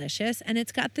more delicious. And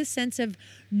it's got this sense of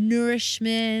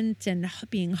nourishment and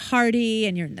being hearty,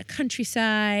 and you're in the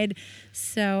countryside.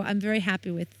 So I'm very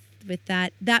happy with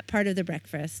that part of the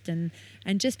breakfast, and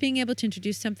just being able to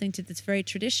introduce something that's very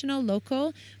traditional,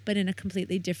 local, but in a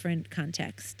completely different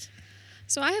context.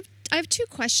 So I have two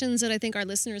questions that I think our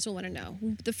listeners will want to know.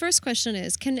 The first question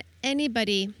is,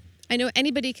 I know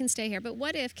anybody can stay here, but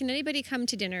can anybody come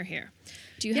to dinner here?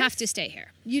 Do you have to stay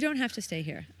here? You don't have to stay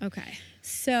here. Okay.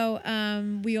 So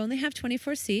we only have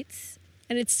 24 seats.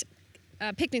 And it's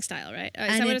picnic style, right?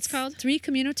 Is that what it's called? 3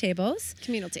 communal tables.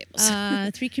 Communal tables.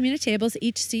 3 communal tables.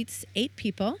 Each seats 8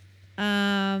 people.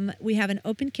 We have an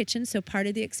open kitchen, so part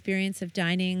of the experience of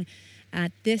dining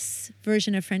at this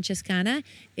version of Francescana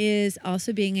is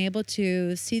also being able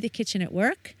to see the kitchen at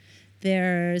work.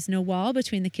 There's no wall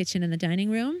between the kitchen and the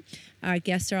dining room. Our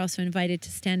guests are also invited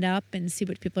to stand up and see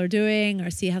what people are doing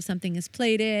or see how something is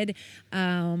plated.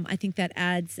 I think that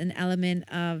adds an element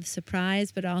of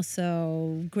surprise, but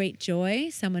also great joy.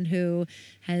 Someone who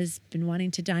has been wanting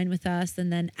to dine with us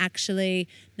and then actually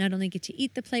not only get to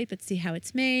eat the plate, but see how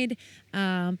it's made.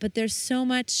 But there's so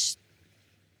much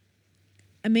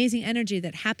amazing energy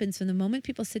that happens from the moment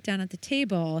people sit down at the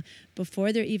table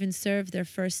before they're even served their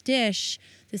first dish.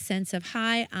 The sense of,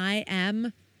 hi, I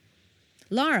am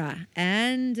Laura.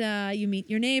 And you meet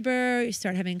your neighbor, you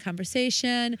start having a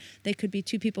conversation. They could be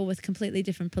 2 people with completely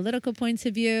different political points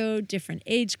of view, different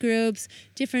age groups,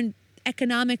 different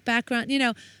economic background,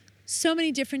 so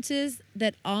many differences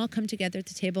that all come together at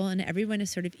the table, and everyone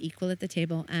is sort of equal at the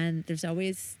table. And there's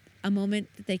always a moment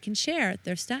that they can share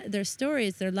their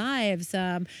stories, their lives,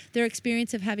 their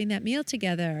experience of having that meal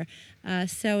together.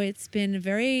 So it's been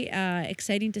very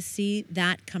exciting to see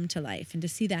that come to life and to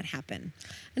see that happen.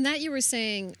 And that you were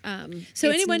saying...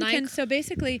 so anyone can... So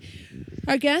basically,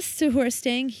 our guests who are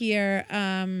staying here,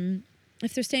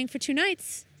 if they're staying for 2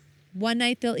 nights, one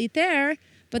night they'll eat there,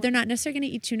 but they're not necessarily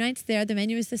going to eat 2 nights there. The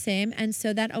menu is the same. And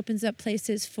so that opens up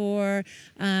places for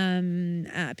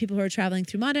people who are traveling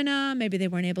through Modena. Maybe they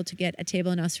weren't able to get a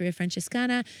table in Osteria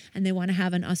Francescana and they want to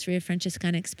have an Osteria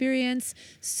Francescana experience.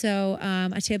 So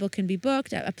a table can be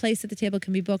booked, a place at the table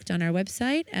can be booked on our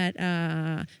website at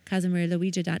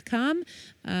casamarialuigia.com.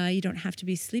 You don't have to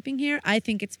be sleeping here. I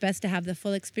think it's best to have the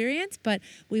full experience, but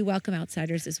we welcome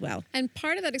outsiders as well. And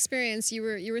part of that experience you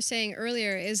were saying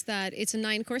earlier is that it's a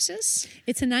 9 courses.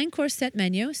 It's a 9-course set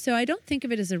menu, so I don't think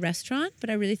of it as a restaurant, but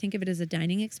I really think of it as a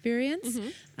dining experience.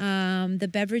 The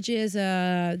beverages,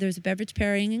 there's a beverage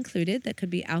pairing included that could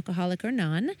be alcoholic or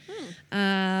non.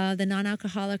 The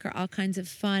non-alcoholic are all kinds of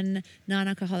fun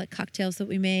non-alcoholic cocktails that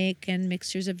we make and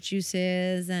mixtures of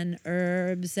juices and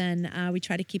herbs, and we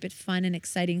try to keep it fun and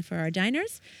exciting for our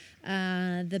diners.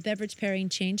 The beverage pairing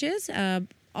changes.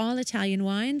 All Italian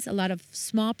wines, a lot of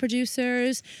small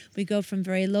producers. We go from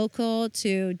very local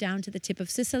to down to the tip of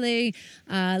Sicily.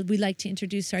 We like to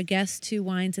introduce our guests to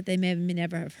wines that they may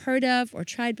never have heard of or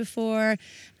tried before.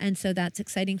 And so that's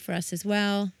exciting for us as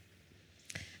well.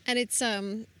 And it's,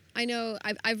 I know,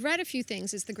 I've read a few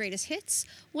things. It's the greatest hits.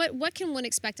 What can one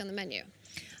expect on the menu?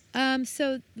 I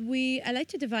like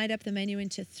to divide up the menu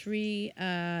into 3,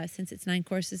 since it's 9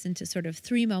 courses, into sort of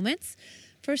 3 moments.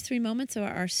 First 3 moments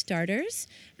are our starters,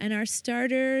 and our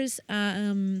starters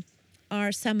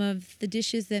are some of the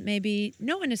dishes that maybe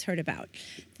no one has heard about.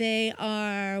 They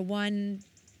are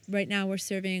right now we're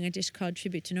serving a dish called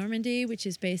Tribute to Normandy, which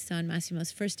is based on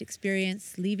Massimo's first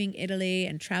experience leaving Italy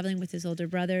and traveling with his older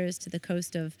brothers to the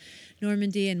coast of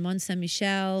Normandy and Mont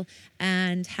Saint-Michel,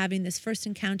 and having this first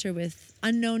encounter with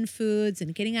unknown foods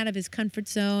and getting out of his comfort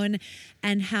zone,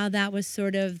 and how that was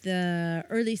sort of the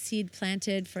early seed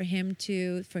planted for him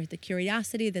for the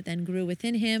curiosity that then grew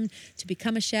within him to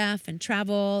become a chef and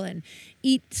travel and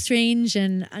eat strange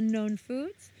and unknown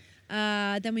foods.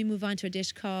 Then we move on to a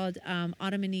dish called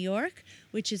Autumn in New York,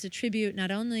 which is a tribute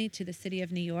not only to the city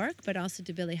of New York, but also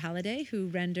to Billie Holiday, who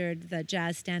rendered the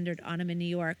jazz standard Autumn in New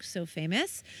York so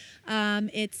famous.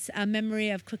 It's a memory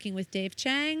of cooking with Dave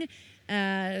Chang,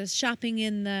 shopping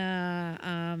in the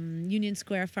Union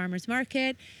Square Farmers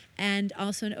Market, and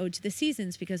also an ode to the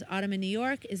seasons, because Autumn in New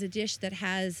York is a dish that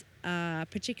has a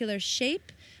particular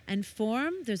shape and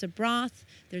form. There's a broth,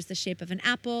 there's the shape of an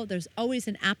apple, there's always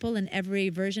an apple in every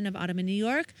version of Autumn in New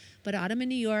York, but Autumn in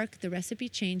New York, the recipe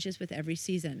changes with every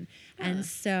season. And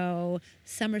so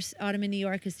Autumn in New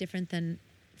York is different than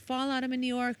fall autumn in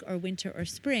New York or winter or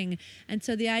spring. And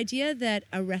so the idea that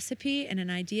a recipe and an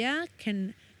idea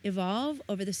can evolve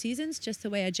over the seasons, just the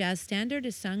way a jazz standard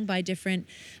is sung by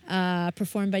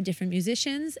performed by different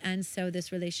musicians. And so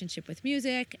this relationship with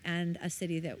music and a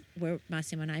city where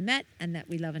Massimo and I met and that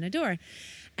we love and adore.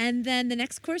 And then the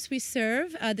next course we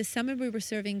serve, this summer we were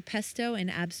serving pesto in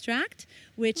abstract,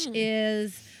 which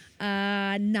is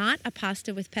not a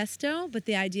pasta with pesto, but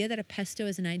the idea that a pesto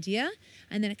is an idea,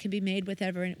 and then it can be made with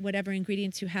whatever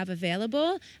ingredients you have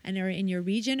available and are in your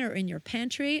region or in your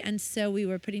pantry. And so we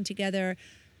were putting together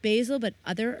basil but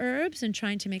other herbs and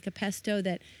trying to make a pesto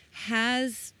that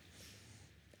has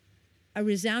a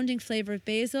resounding flavor of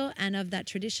basil and of that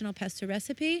traditional pesto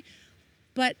recipe,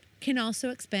 but can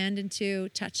also expand into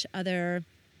touch other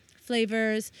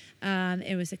flavors.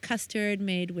 It was a custard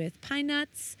made with pine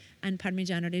nuts and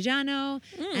Parmigiano Reggiano,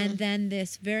 and then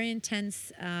this very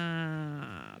intense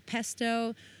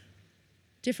pesto,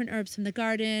 different herbs from the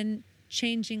garden,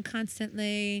 changing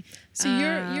constantly. So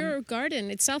your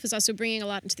garden itself is also bringing a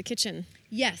lot into the kitchen.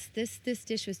 Yes, this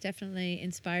dish was definitely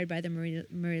inspired by the Maria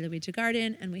Luigia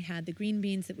garden, and we had the green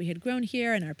beans that we had grown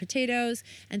here and our potatoes,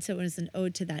 and so it was an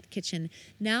ode to that kitchen.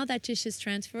 Now that dish is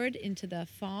transferred into the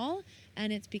fall,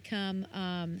 and it's become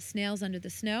Snails Under the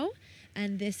Snow,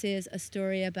 and this is a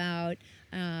story about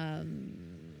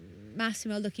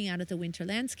Massimo looking out at the winter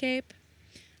landscape,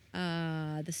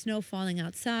 the snow falling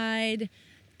outside,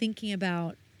 thinking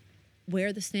about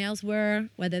where the snails were,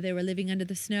 whether they were living under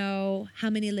the snow, how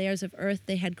many layers of earth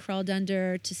they had crawled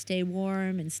under to stay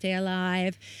warm and stay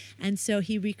alive. And so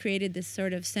he recreated this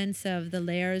sort of sense of the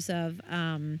layers of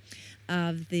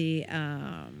the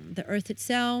earth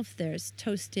itself. There's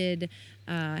toasted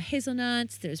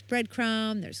hazelnuts, there's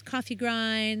breadcrumb, there's coffee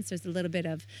grinds, there's a little bit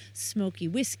of smoky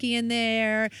whiskey in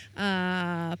there,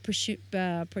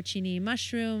 porcini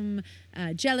mushroom,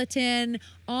 gelatin,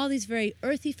 all these very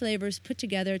earthy flavors put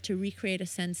together to recreate a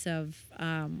sense of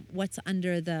what's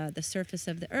under the surface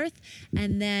of the earth,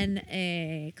 and then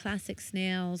a classic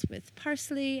snails with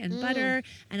parsley and butter,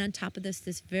 and on top of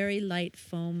this very light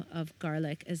foam of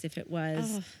garlic as if it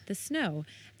was the snow.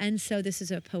 And so this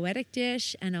is a poetic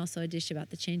dish and also a dish about about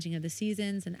the changing of the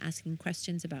seasons and asking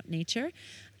questions about nature.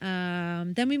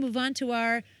 Then we move on to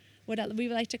our what we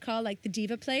like to call like the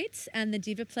diva plates, and the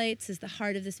diva plates is the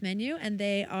heart of this menu, and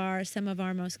they are some of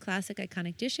our most classic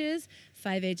iconic dishes: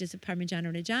 5 ages of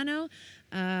Parmigiano Reggiano,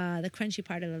 the crunchy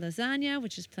part of the lasagna,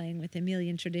 which is playing with a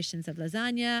million traditions of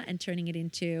lasagna and turning it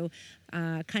into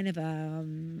kind of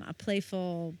a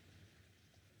playful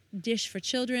dish for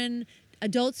children.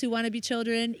 Adults who want to be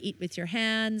children, eat with your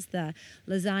hands. The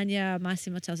lasagna,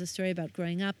 Massimo tells a story about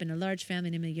growing up in a large family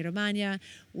in Emilia-Romagna,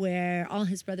 where all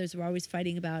his brothers were always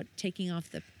fighting about taking off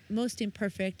the most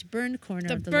imperfect burned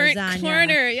corner of the burnt lasagna.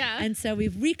 corner, yeah. And so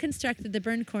we've reconstructed the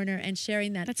burnt corner and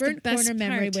sharing that That's the burnt best corner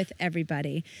memory part. with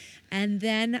everybody. And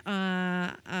then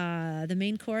the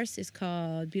main course is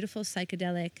called Beautiful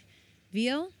Psychedelic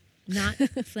Veal, not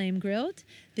flame grilled.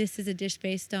 This is a dish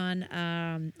based on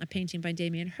a painting by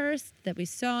Damien Hirst that we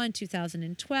saw in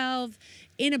 2012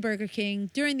 in a Burger King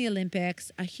during the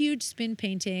Olympics, a huge spin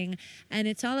painting, and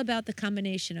it's all about the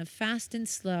combination of fast and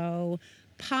slow,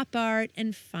 pop art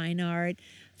and fine art,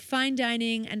 fine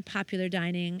dining and popular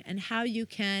dining, and how you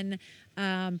can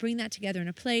bring that together in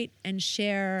a plate and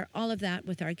share all of that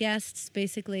with our guests.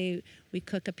 Basically, we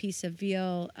cook a piece of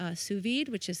veal sous vide,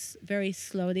 which is very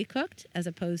slowly cooked as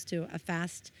opposed to a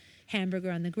fast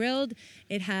hamburger on the grilled.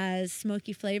 It has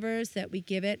smoky flavors that we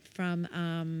give it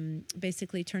from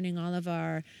basically turning all of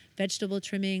our vegetable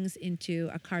trimmings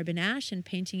into a carbonage and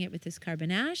painting it with this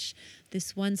carbonage.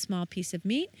 This one small piece of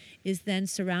meat is then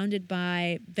surrounded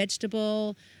by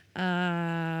vegetable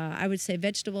I would say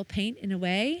vegetable paint in a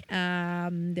way.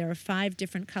 There are 5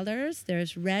 different colors.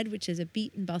 There's red, which is a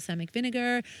beet and balsamic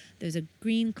vinegar. There's a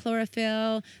green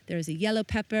chlorophyll. There's a yellow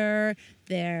pepper.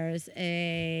 There's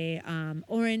a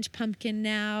orange pumpkin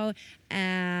now,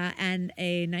 and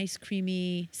a nice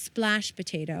creamy splash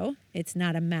potato. It's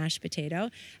not a mashed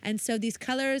potato. And so these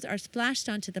colors are splashed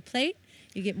onto the plate.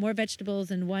 You get more vegetables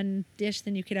in one dish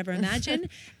than you could ever imagine.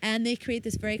 And they create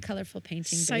this very colorful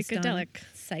painting based on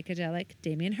psychedelic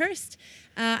Damien Hirst.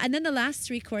 And then the last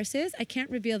 3 courses, I can't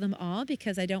reveal them all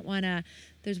because I don't want to,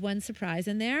 there's one surprise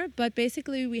in there. But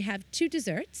basically we have 2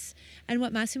 desserts and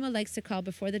what Massimo likes to call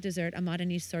before the dessert a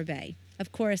Modenese sorbet.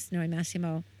 Of course, knowing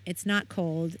Massimo, it's not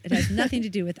cold. It has nothing to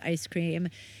do with ice cream.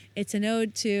 It's an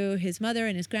ode to his mother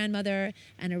and his grandmother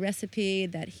and a recipe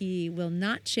that he will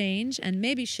not change and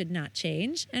maybe should not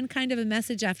change, and kind of a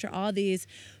message after all these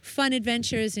fun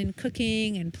adventures in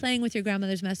cooking and playing with your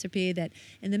grandmother's recipe that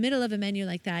in the middle of a menu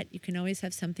like that, you can always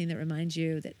have something that reminds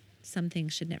you that some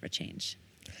things should never change.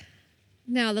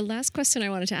 Now, the last question I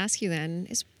wanted to ask you then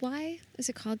is why is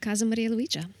it called Casa Maria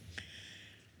Luigia?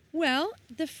 Well,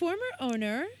 the former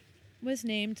owner was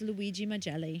named Luigi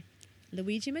Magelli.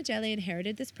 Luigi Magelli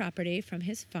inherited this property from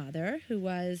his father, who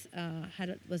was a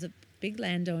big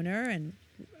landowner and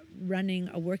running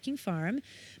a working farm.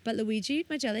 But Luigi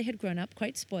Magelli had grown up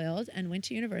quite spoiled and went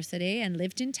to university and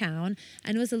lived in town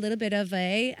and was a little bit of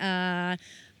a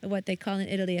what they call in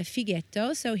Italy a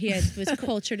fighetto. So he was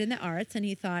cultured in the arts, and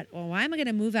he thought, well, why am I going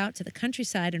to move out to the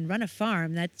countryside and run a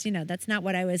farm? That's not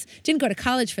what didn't go to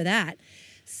college for that.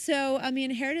 So he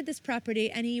inherited this property,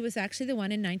 and he was actually the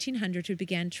one in 1900 who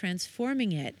began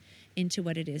transforming it into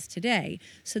what it is today.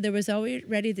 So there was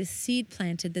already this seed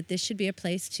planted that this should be a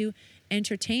place to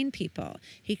entertain people.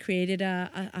 He created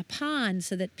a pond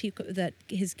so that that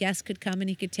his guests could come and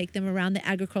he could take them around the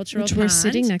agricultural Which pond. we're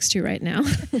sitting next to right now.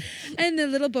 And a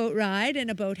little boat ride and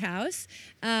a boathouse.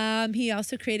 He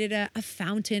also created a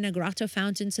fountain, a grotto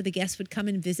fountain, so the guests would come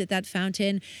and visit that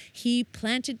fountain. He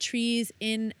planted trees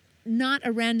in not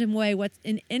a random way,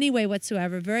 in any way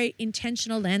whatsoever, very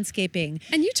intentional landscaping.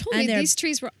 And you told me these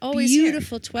trees were always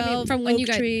beautiful here. 12 from when oak you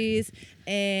got trees,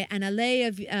 an alley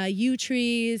of yew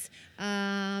trees,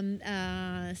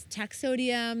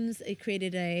 taxodiums. It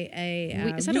created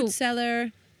a root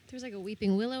cellar. There's like a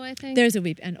weeping willow, I think. There's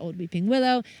an old weeping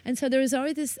willow. And so there was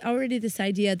already this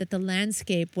idea that the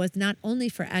landscape was not only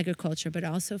for agriculture, but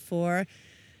also for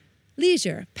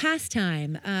leisure,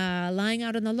 pastime, lying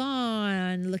out on the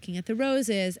lawn, looking at the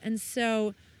roses. And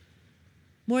so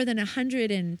more than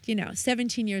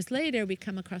 117 years later, we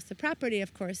come across the property.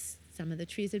 Of course, some of the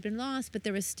trees had been lost, but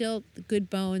there was still good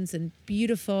bones and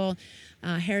beautiful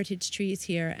heritage trees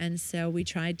here. And so we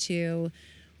tried to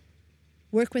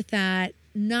work with that,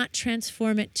 not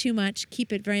transform it too much,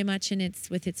 keep it very much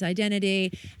with its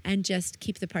identity, and just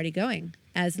keep the party going.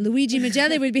 As Luigi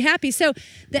Magelli would be happy. So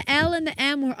the L and the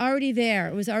M were already there.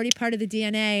 It was already part of the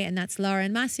DNA, and that's Laura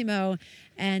and Massimo.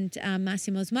 And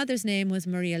Massimo's mother's name was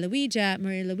Maria Luigia.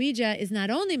 Maria Luigia is not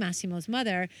only Massimo's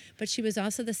mother, but she was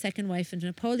also the second wife of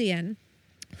Napoleon,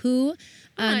 who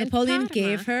Napoleon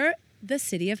gave her the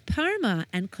city of Parma,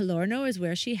 and Colorno is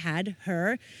where she had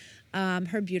her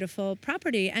beautiful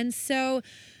property. And so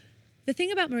the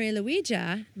thing about Maria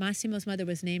Luigia, Massimo's mother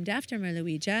was named after Maria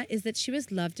Luigia, is that she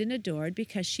was loved and adored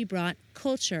because she brought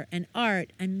culture and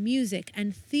art and music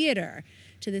and theater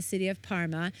to the city of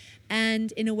Parma,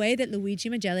 and in a way that Luigi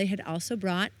Magelli had also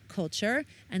brought culture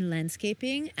and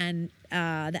landscaping and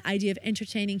the idea of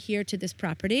entertaining here to this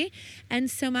property.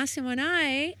 And so Massimo and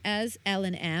I, as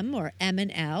L&M or M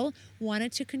and L,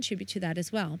 wanted to contribute to that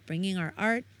as well, bringing our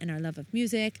art and our love of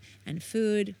music and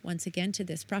food once again to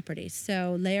this property.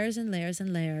 So layers and layers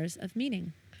and layers of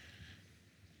meaning.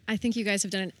 I think you guys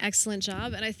have done an excellent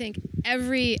job, and I think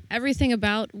everything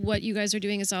about what you guys are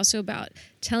doing is also about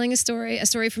telling a story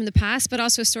from the past, but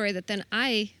also a story that then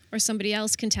I or somebody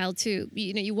else can tell too.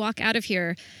 You know, you walk out of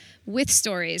here with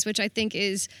stories, which I think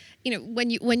is, you know,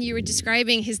 when you were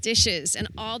describing his dishes and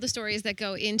all the stories that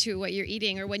go into what you're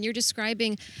eating, or when you're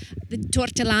describing the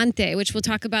tortellante, which we'll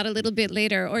talk about a little bit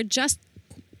later, or just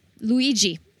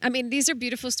Luigi. I mean, these are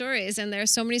beautiful stories, and there are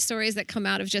so many stories that come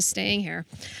out of just staying here.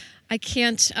 I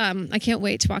can't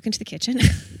wait to walk into the kitchen.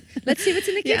 Let's see what's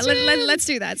in the kitchen. Yeah, let's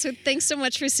do that. So thanks so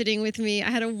much for sitting with me.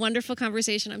 I had a wonderful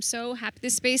conversation. I'm so happy.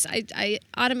 This space, I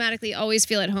automatically always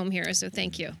feel at home here, so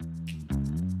thank you.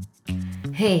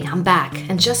 Hey, I'm back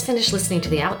and just finished listening to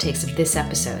the outtakes of this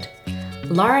episode.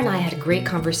 Laura and I had a great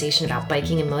conversation about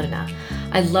biking in Modena.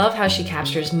 I love how she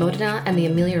captures Modena and the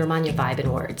Emilia-Romagna vibe in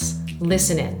words.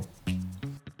 Listen in.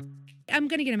 I'm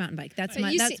gonna get a mountain bike. That's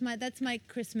my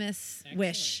Christmas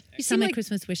wish. You It's seem on my like-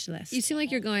 Christmas wish list. You seem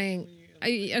like you're going.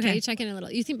 Okay, you check in a little.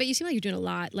 But you seem like you're doing a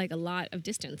lot of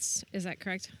distance. Is that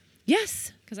correct?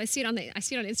 Yes, Because I see it on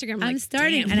Instagram. I'm like,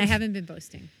 starting, damn. and I haven't been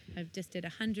boasting. I've just did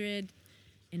 100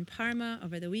 in Parma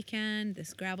over the weekend.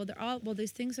 This gravel,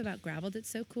 these things about gravel that's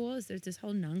so cool is there's this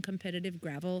whole non-competitive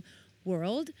gravel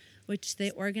world, which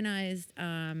they organized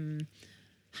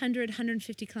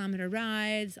 150 kilometer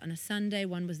rides on a Sunday.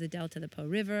 One was the Delta of the Po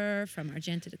River from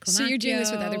Argenta to Comacchio. So you're doing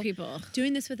this with other people.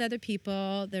 Doing this with other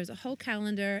people. There's a whole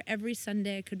calendar. Every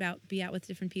Sunday I could be out with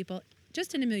different people.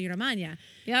 Just in Emilia-Romagna.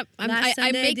 Yep. Last I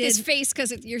Sunday make this did- face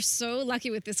because you're so lucky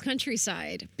with this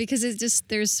countryside, because it's just,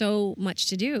 there's so much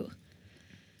to do.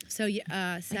 So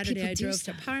Saturday people I do drove to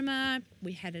stuff. Parma.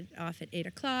 We headed off at 8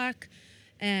 o'clock.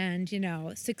 And,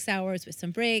 6 hours with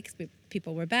some breaks.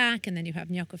 People were back. And then you have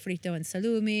gnocco frito and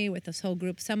salumi with this whole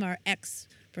group. Some are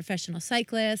ex-professional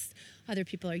cyclists. Other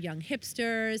people are young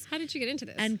hipsters. How did you get into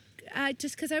this? And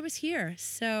just because I was here.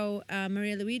 So Casa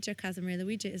Maria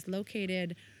Luigia is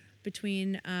located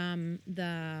between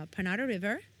the Panaro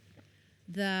River,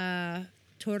 the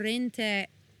Torrente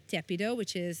Tepido,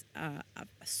 which is a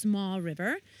small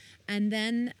river, and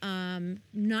then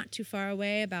not too far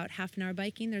away, about half an hour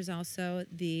biking, there's also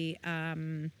the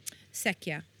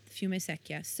Secchia, Fiume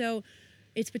Secchia. So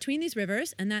it's between these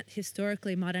rivers, and that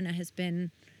historically Modena has been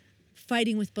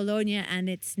fighting with Bologna and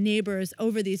its neighbors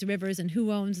over these rivers and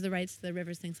who owns the rights to the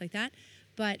rivers, things like that.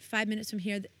 But 5 minutes from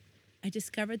here, I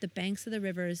discovered the banks of the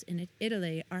rivers in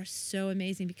Italy are so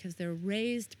amazing because they're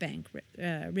raised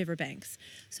river banks.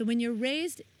 So when you're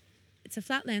raised, it's a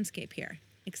flat landscape here,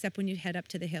 except when you head up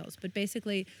to the hills. But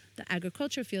basically, the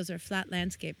agricultural fields are a flat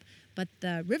landscape, but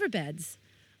the riverbeds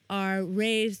are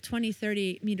raised 20,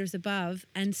 30 meters above,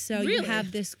 and so you Really?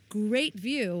 have this great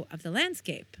view of the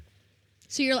landscape.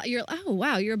 So you're oh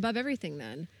wow, you're above everything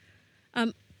then.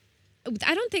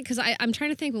 I don't think, because I'm trying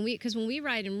to think when we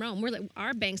ride in Rome, we're like,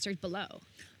 our banks are below.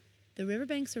 The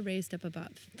riverbanks are raised up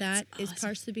above. That is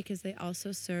partially because they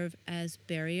also serve as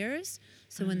barriers.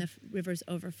 So when the rivers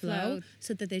overflow, Flow.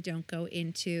 so that they don't go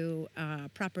into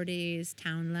properties,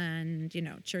 townland,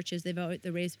 churches.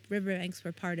 The raised riverbanks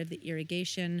were part of the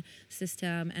irrigation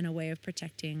system and a way of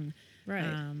protecting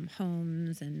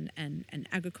homes and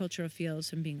agricultural fields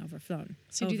from being overflown.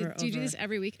 So do you do this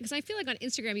every week? Because I feel like on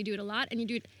Instagram you do it a lot, and you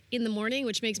do it in the morning,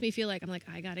 which makes me feel like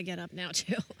I got to get up now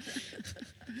too.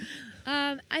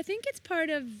 I think it's part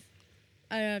of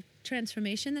a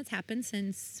transformation that's happened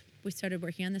since we started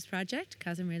working on this project,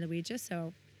 Casa Maria Luigia.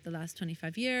 So the last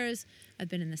 25 years, I've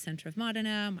been in the center of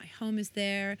Modena. My home is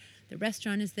there. The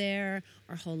restaurant is there.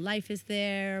 Our whole life is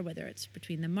there, whether it's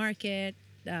between the market,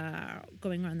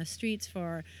 going around the streets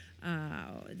for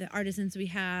the artisans we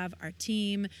have, our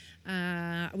team.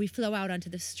 We flow out onto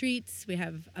the streets. We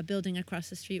have a building across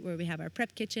the street where we have our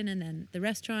prep kitchen and then the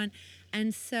restaurant.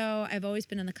 And so I've always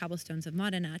been on the cobblestones of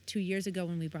Modena. 2 years ago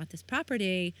when we bought this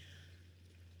property,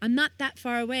 I'm not that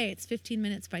far away. It's 15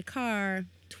 minutes by car,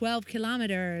 12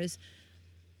 kilometers,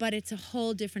 but it's a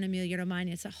whole different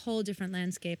Emilia-Romagna. It's a whole different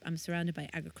landscape. I'm surrounded by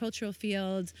agricultural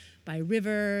fields, by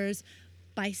rivers,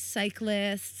 by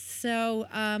cyclists. So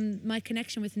my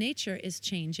connection with nature is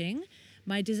changing.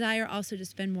 My desire also to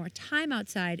spend more time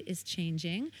outside is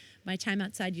changing. My time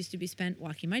outside used to be spent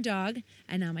walking my dog,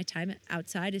 and now my time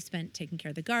outside is spent taking care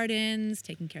of the gardens,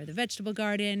 taking care of the vegetable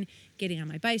garden, getting on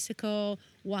my bicycle,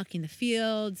 walking the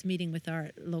fields, meeting with our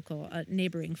local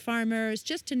neighboring farmers,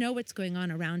 just to know what's going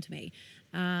on around me.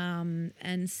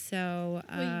 And so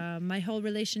my whole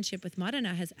relationship with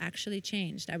Modena has actually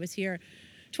changed. I was here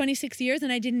 26 years,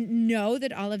 and I didn't know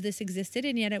that all of this existed,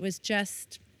 and yet it was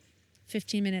just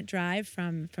 15-minute drive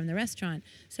from the restaurant.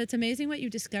 So it's amazing what you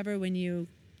discover when you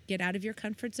get out of your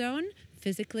comfort zone,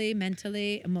 physically,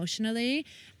 mentally, emotionally,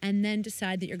 and then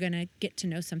decide that you're going to get to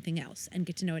know something else and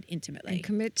get to know it intimately. And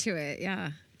commit to it,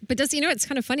 yeah. But it's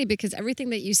kind of funny because everything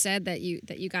that you said that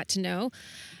you got to know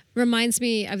reminds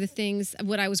me of the things of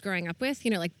what I was growing up with,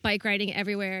 like bike riding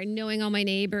everywhere, knowing all my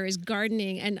neighbors,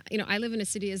 gardening. And, I live in a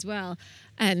city as well.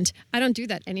 And I don't do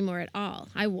that anymore at all.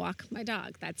 I walk my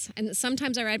dog. And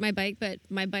sometimes I ride my bike, but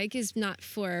my bike is not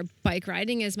for bike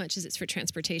riding as much as it's for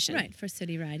transportation. Right, for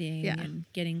city riding and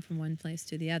getting from one place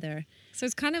to the other. So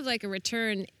it's kind of like a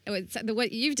return.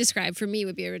 What you've described for me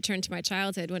would be a return to my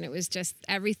childhood when it was just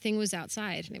everything was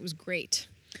outside and it was great.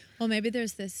 Well, maybe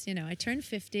there's this, I turned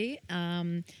 50,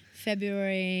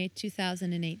 February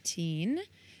 2018.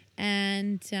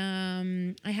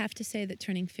 And I have to say that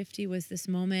turning 50 was this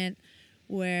moment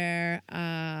where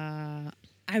I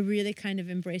really kind of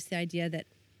embraced the idea that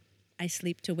I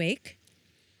sleep to wake.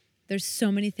 There's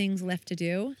so many things left to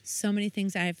do, so many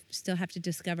things I still have to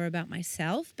discover about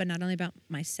myself, but not only about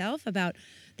myself, about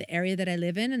the area that I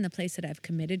live in and the place that I've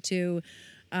committed to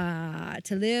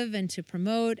live and to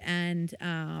promote, and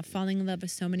falling in love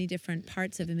with so many different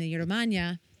parts of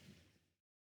Emilia-Romagna.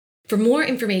 For more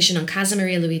information on Casa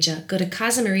Maria Luigia, go to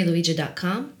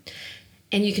casamarialuigia.com,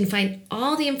 and you can find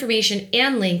all the information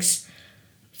and links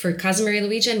for Casa Maria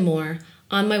Luigia and more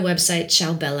on my website,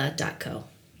 ciaobella.co.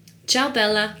 Ciao,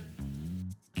 Bella!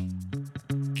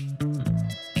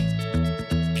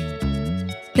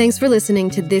 Thanks for listening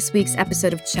to this week's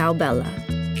episode of Ciao Bella.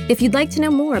 If you'd like to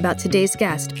know more about today's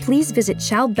guest, please visit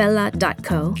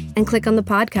ciaobella.co and click on the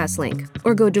podcast link,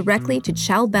 or go directly to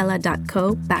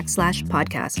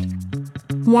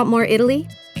ciaobella.co/podcast. Want more Italy?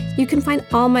 You can find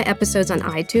all my episodes on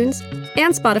iTunes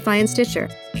and Spotify and Stitcher.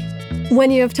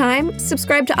 When you have time,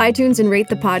 subscribe to iTunes and rate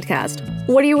the podcast.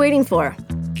 What are you waiting for?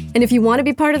 And if you want to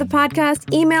be part of the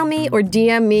podcast, email me or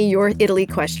DM me your Italy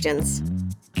questions.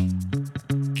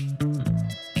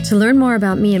 To learn more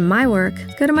about me and my work,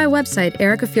 go to my website,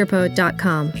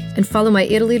 ericafirpo.com, and follow my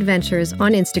Italy adventures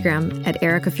on Instagram at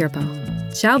ericafirpo.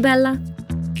 Ciao, Bella!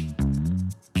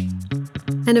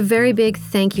 And a very big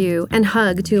thank you and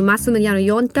hug to Massimiliano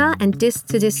Yonta and Disc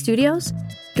to Disc Studios,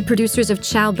 the producers of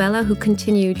Ciao Bella, who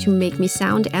continue to make me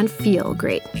sound and feel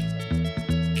great.